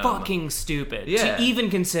to them. Too fucking stupid to even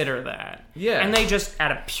consider that. Yeah. And they just,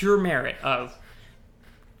 out of pure merit of,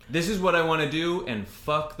 this is what I want to do, and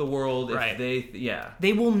fuck the world if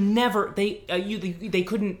they will never, they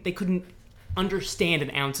couldn't understand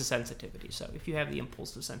an ounce of sensitivity. So if you have the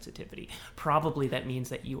impulse of sensitivity, probably that means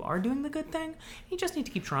that you are doing the good thing. You just need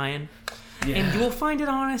to keep trying. Yeah. And you will find it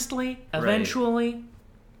honestly, eventually. Right.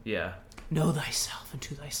 Yeah. Know thyself, and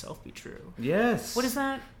to thyself be true. Yes. What is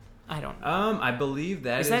that? I don't know. I believe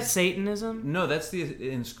that is that Satanism? No, that's the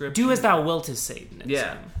inscription. Do as thou wilt is Satanism.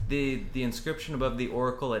 Yeah. The inscription above the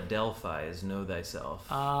oracle at Delphi is know thyself.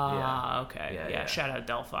 Okay. Yeah. Shout out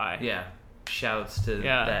Delphi. Yeah. Shouts to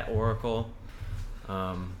that oracle.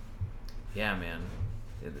 Yeah, man.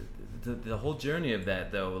 The whole journey of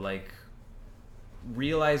that, though, like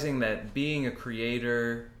realizing that being a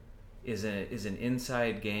creator is an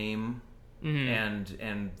inside game,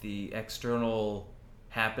 and the external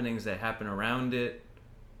happenings that happen around it,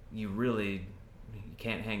 you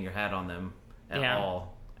can't hang your hat on them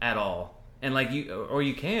at all. And like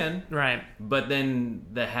you can, right? But then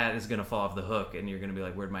the hat is gonna fall off the hook, and you're gonna be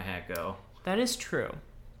like, "Where'd my hat go?" That is true.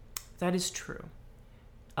 It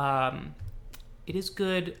is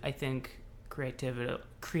good, I think, create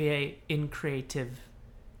in creative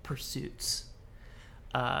pursuits.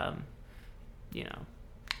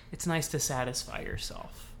 It's nice to satisfy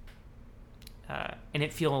yourself. And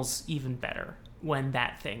it feels even better when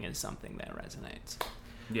that thing is something that resonates.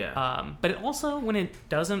 Yeah. But it also, when it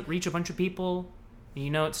doesn't reach a bunch of people,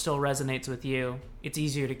 it still resonates with you, it's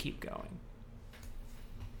easier to keep going.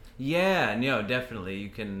 Yeah, no, definitely. You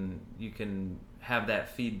can have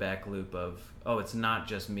that feedback loop of, oh, it's not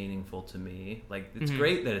just meaningful to me. Like, it's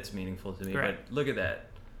great that it's meaningful to me, but look at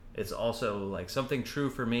that. It's also like something true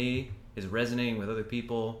for me is resonating with other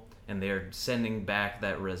people, and they're sending back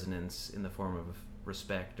that resonance in the form of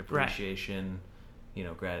respect, appreciation,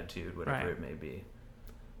 gratitude, whatever it may be.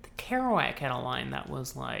 The Kerouac had a line that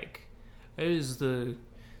was like, "Here's the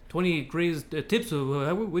 20 greatest tips of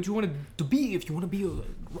what you want to be if you want to be a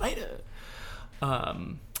writer."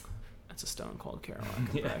 That's a Stone Cold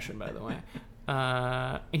Kerouac impression, by the way.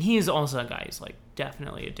 And he is also a guy who's like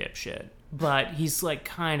definitely a dipshit, but he's like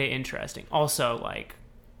kind of interesting. Also like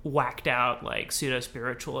whacked out like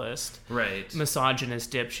pseudo-spiritualist,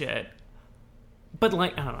 misogynist dipshit. But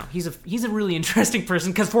like, I don't know, he's a really interesting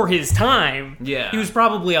person because for his time, he was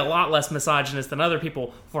probably a lot less misogynist than other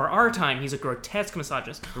people. For our time, he's a grotesque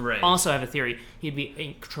misogynist. Right. Also, I have a theory: he'd be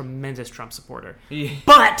a tremendous Trump supporter. Yeah.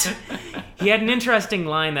 But he had an interesting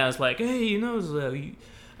line that was like, "Hey, to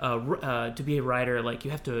be a writer, like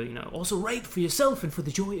you have to, also write for yourself and for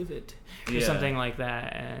the joy of it, or something like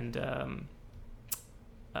that." And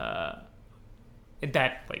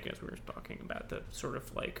that, like, as we were talking about the sort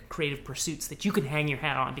of like creative pursuits that you can hang your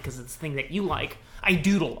hat on because it's the thing that you like. I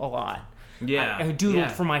doodle a lot. Yeah, I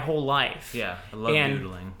doodled for my whole life. Yeah, I love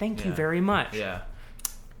doodling. Thank you very much. Yeah,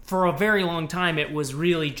 for a very long time, it was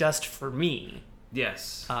really just for me.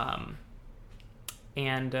 Yes.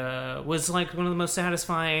 and was like one of the most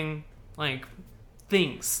satisfying like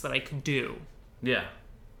things that I could do. Yeah.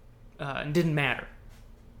 It didn't matter.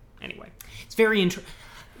 Anyway, it's very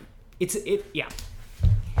yeah.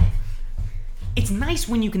 It's nice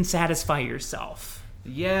when you can satisfy yourself.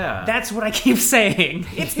 Yeah. That's what I keep saying.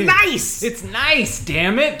 It's nice. It's nice,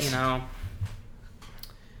 damn it. You know,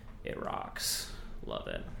 it rocks. Love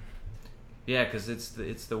it. Yeah, because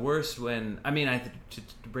it's the worst when, I mean, to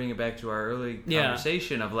bring it back to our early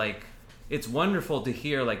conversation of like, it's wonderful to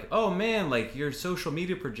hear like, oh man, like your social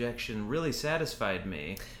media projection really satisfied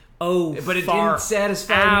me. Oh, but it didn't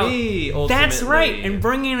satisfy me, ultimately. That's right, and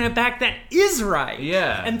bringing it back, that is right.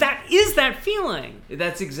 Yeah. And that is that feeling.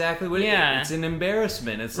 That's exactly what it is. It's an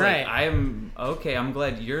embarrassment. It's right. like, I'm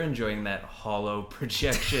glad you're enjoying that hollow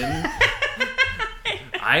projection.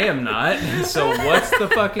 I am not, so what's the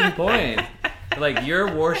fucking point? Like,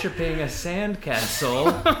 you're worshiping a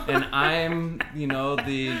sandcastle, and I'm, you know,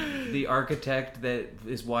 the architect that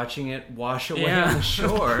is watching it wash away on the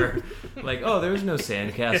shore. Like, oh, there's no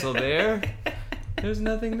sandcastle there. There's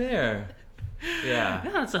nothing there. Yeah.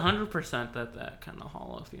 Yeah, it's 100% that kind of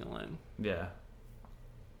hollow feeling. Yeah.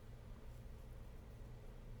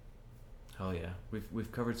 Oh yeah,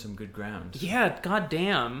 we've covered some good ground. Yeah,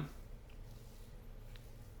 goddamn.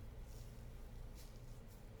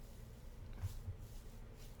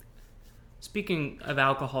 Speaking of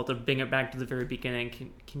alcohol, to bring it back to the very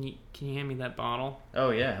beginning, can you hand me that bottle? Oh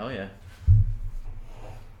yeah, hell yeah.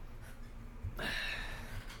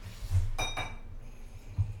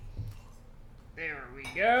 There we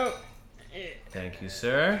go. Thank you,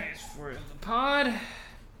 sir. Nice for the pod.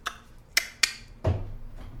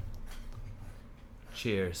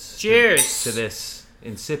 Cheers. Cheers to this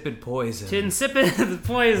insipid poison. To insipid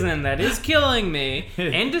poison that is killing me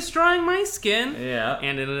and destroying my skin. Yeah.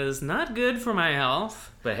 And it is not good for my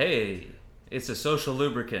health. But hey, it's a social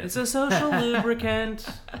lubricant. It's a social lubricant.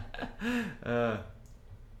 I'm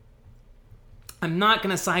not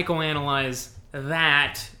going to psychoanalyze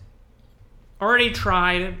that. Already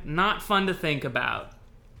tried. Not fun to think about.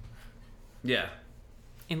 Yeah.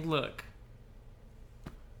 And look.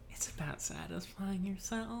 It's about satisfying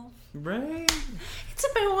yourself. Right? It's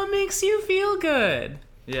about what makes you feel good.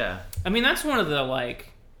 Yeah. I mean, that's one of the,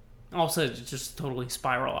 like... Also, just totally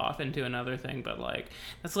spiral off into another thing, but, like...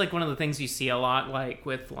 That's, like, one of the things you see a lot, like,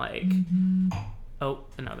 with, like... Mm-hmm. Oh,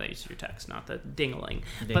 no, that's your text, not the dingling.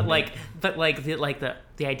 Ding, but, ding.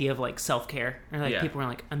 The idea of, like, self-care. Or, like, people are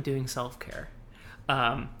like, I'm doing self-care.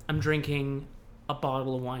 I'm drinking a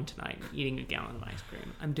bottle of wine tonight and eating a gallon of ice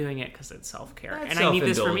cream. I'm doing it because it's self-care. That's and I need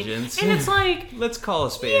this for me. And it's like... Let's call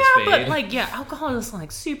a spade a spade. Yeah, but, like, alcohol is,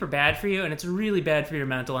 like, super bad for you, and it's really bad for your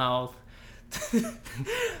mental health.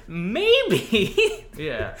 Maybe.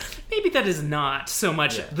 Yeah. Maybe that is not so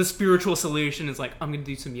much the spiritual solution is like, I'm going to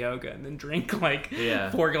do some yoga and then drink, like,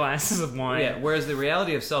 4 glasses of wine. Yeah, whereas the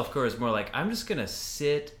reality of self-care is more like, I'm just going to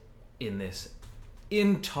sit in this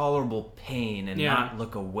intolerable pain and not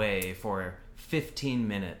look away for 15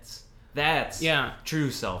 minutes. That's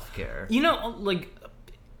true self-care. You know, like...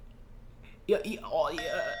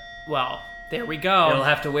 well... There we go. You'll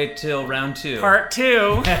have to wait till round 2. Part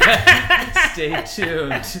 2. Stay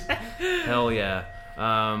tuned. Hell yeah.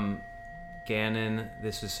 Gannon,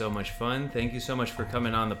 this was so much fun. Thank you so much for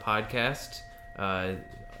coming on the podcast.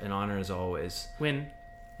 An honor as always. Win.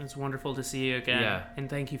 It's wonderful to see you again. Yeah. And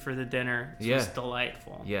thank you for the dinner. It was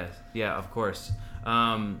delightful. Yes. Yeah, of course.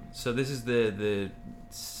 So this is the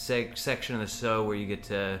section of the show where you get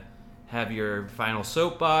to have your final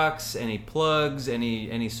soapbox, any plugs,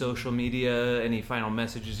 any social media, any final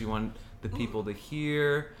messages you want the people to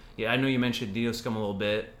hear. Yeah, I know you mentioned Dio Scum a little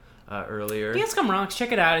bit earlier. Dio Scum rocks.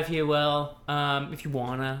 Check it out if you will, if you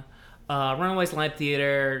wanna. Runaways Live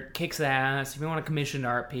Theater kicks ass. If you want a commissioned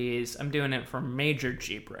art piece, I'm doing it for major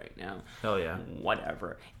cheap right now. Hell yeah.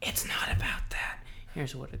 Whatever. It's not about that.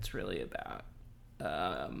 Here's what it's really about.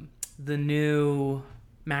 The new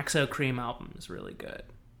Maxo Cream album is really good.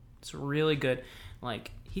 It's really good.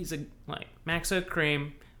 Like, he's Maxo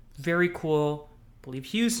Cream, very cool. I believe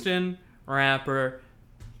Houston rapper.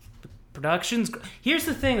 The production's here's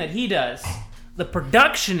the thing that he does. The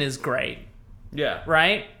production is great. Yeah.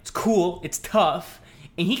 Right? It's cool. It's tough.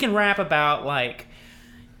 And he can rap about, like,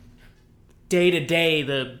 day to day,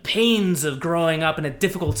 the pains of growing up in a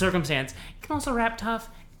difficult circumstance. He can also rap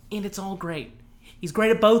tough, and it's all great. He's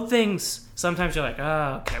great at both things. Sometimes you're like,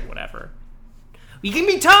 oh, okay, whatever. You can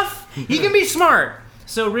be tough. You can be smart.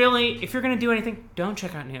 So really, if you're going to do anything, don't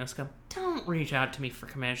check out Dio Scum. Don't reach out to me for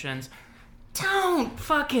commissions. Don't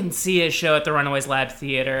fucking see a show at the Runaways Lab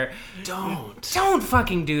Theater. Don't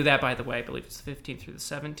fucking do that, by the way. I believe it's the 15th through the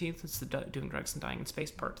 17th. It's the Doing Drugs and Dying in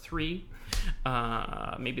Space Part 3.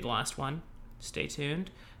 Maybe the last one. Stay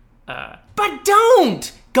tuned. But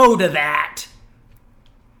don't go to that!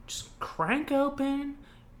 Just crank open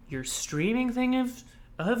your streaming thing of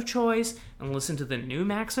choice and listen to the new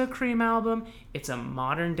Maxo Cream album. It's a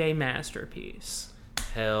modern-day masterpiece.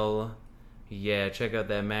 Hell yeah, check out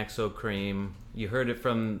that Maxo Cream. You heard it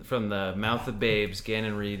from the mouth of babes,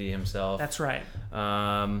 Gannon Reedy himself. That's right.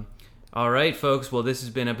 All right, folks. Well, this has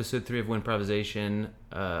been episode 3 of Winprovisation.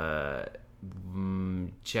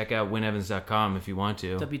 Check out winevans.com if you want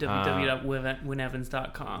to.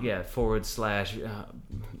 www.winevans.com. Yeah,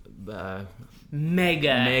 /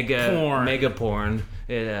 mega porn.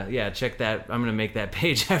 Yeah, check that. I'm gonna make that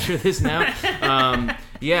page after this now.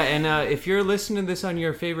 Yeah, and if you're listening to this on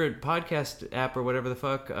your favorite podcast app or whatever the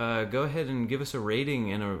fuck, go ahead and give us a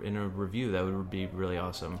rating and a review. That would be really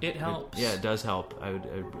awesome. It helps. It does help. I'd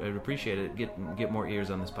appreciate it. Get more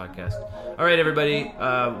ears on this podcast. All right, everybody.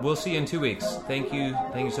 We'll see you in 2 weeks. Thank you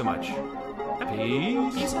so much.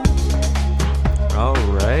 Peace. All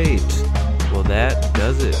right. Well, that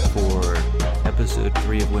does it for episode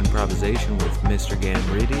 3 of Winprovisation with Mr. Gannon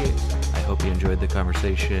Reedy. I hope you enjoyed the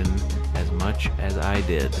conversation as much as I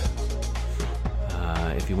did.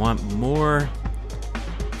 If you want more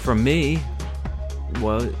from me,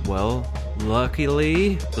 well,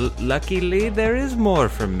 luckily there is more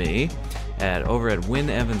from me over at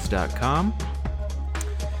winevans.com,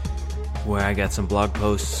 where I got some blog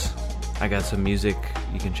posts. I got some music.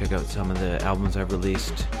 You can check out some of the albums I've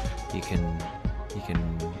released. You can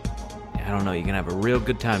I don't know, you can have a real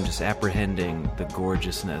good time just apprehending the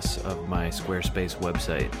gorgeousness of my Squarespace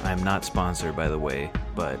website. I'm not sponsored, by the way,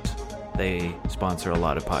 but they sponsor a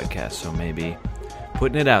lot of podcasts, so maybe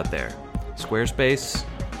putting it out there. Squarespace,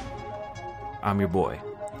 I'm your boy.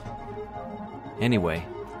 Anyway,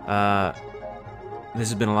 this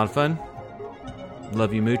has been a lot of fun.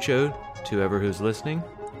 Love you mucho to whoever who's listening,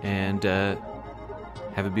 and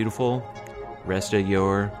have a beautiful rest of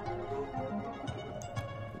your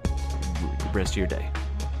day.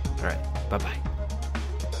 All right. Bye-bye.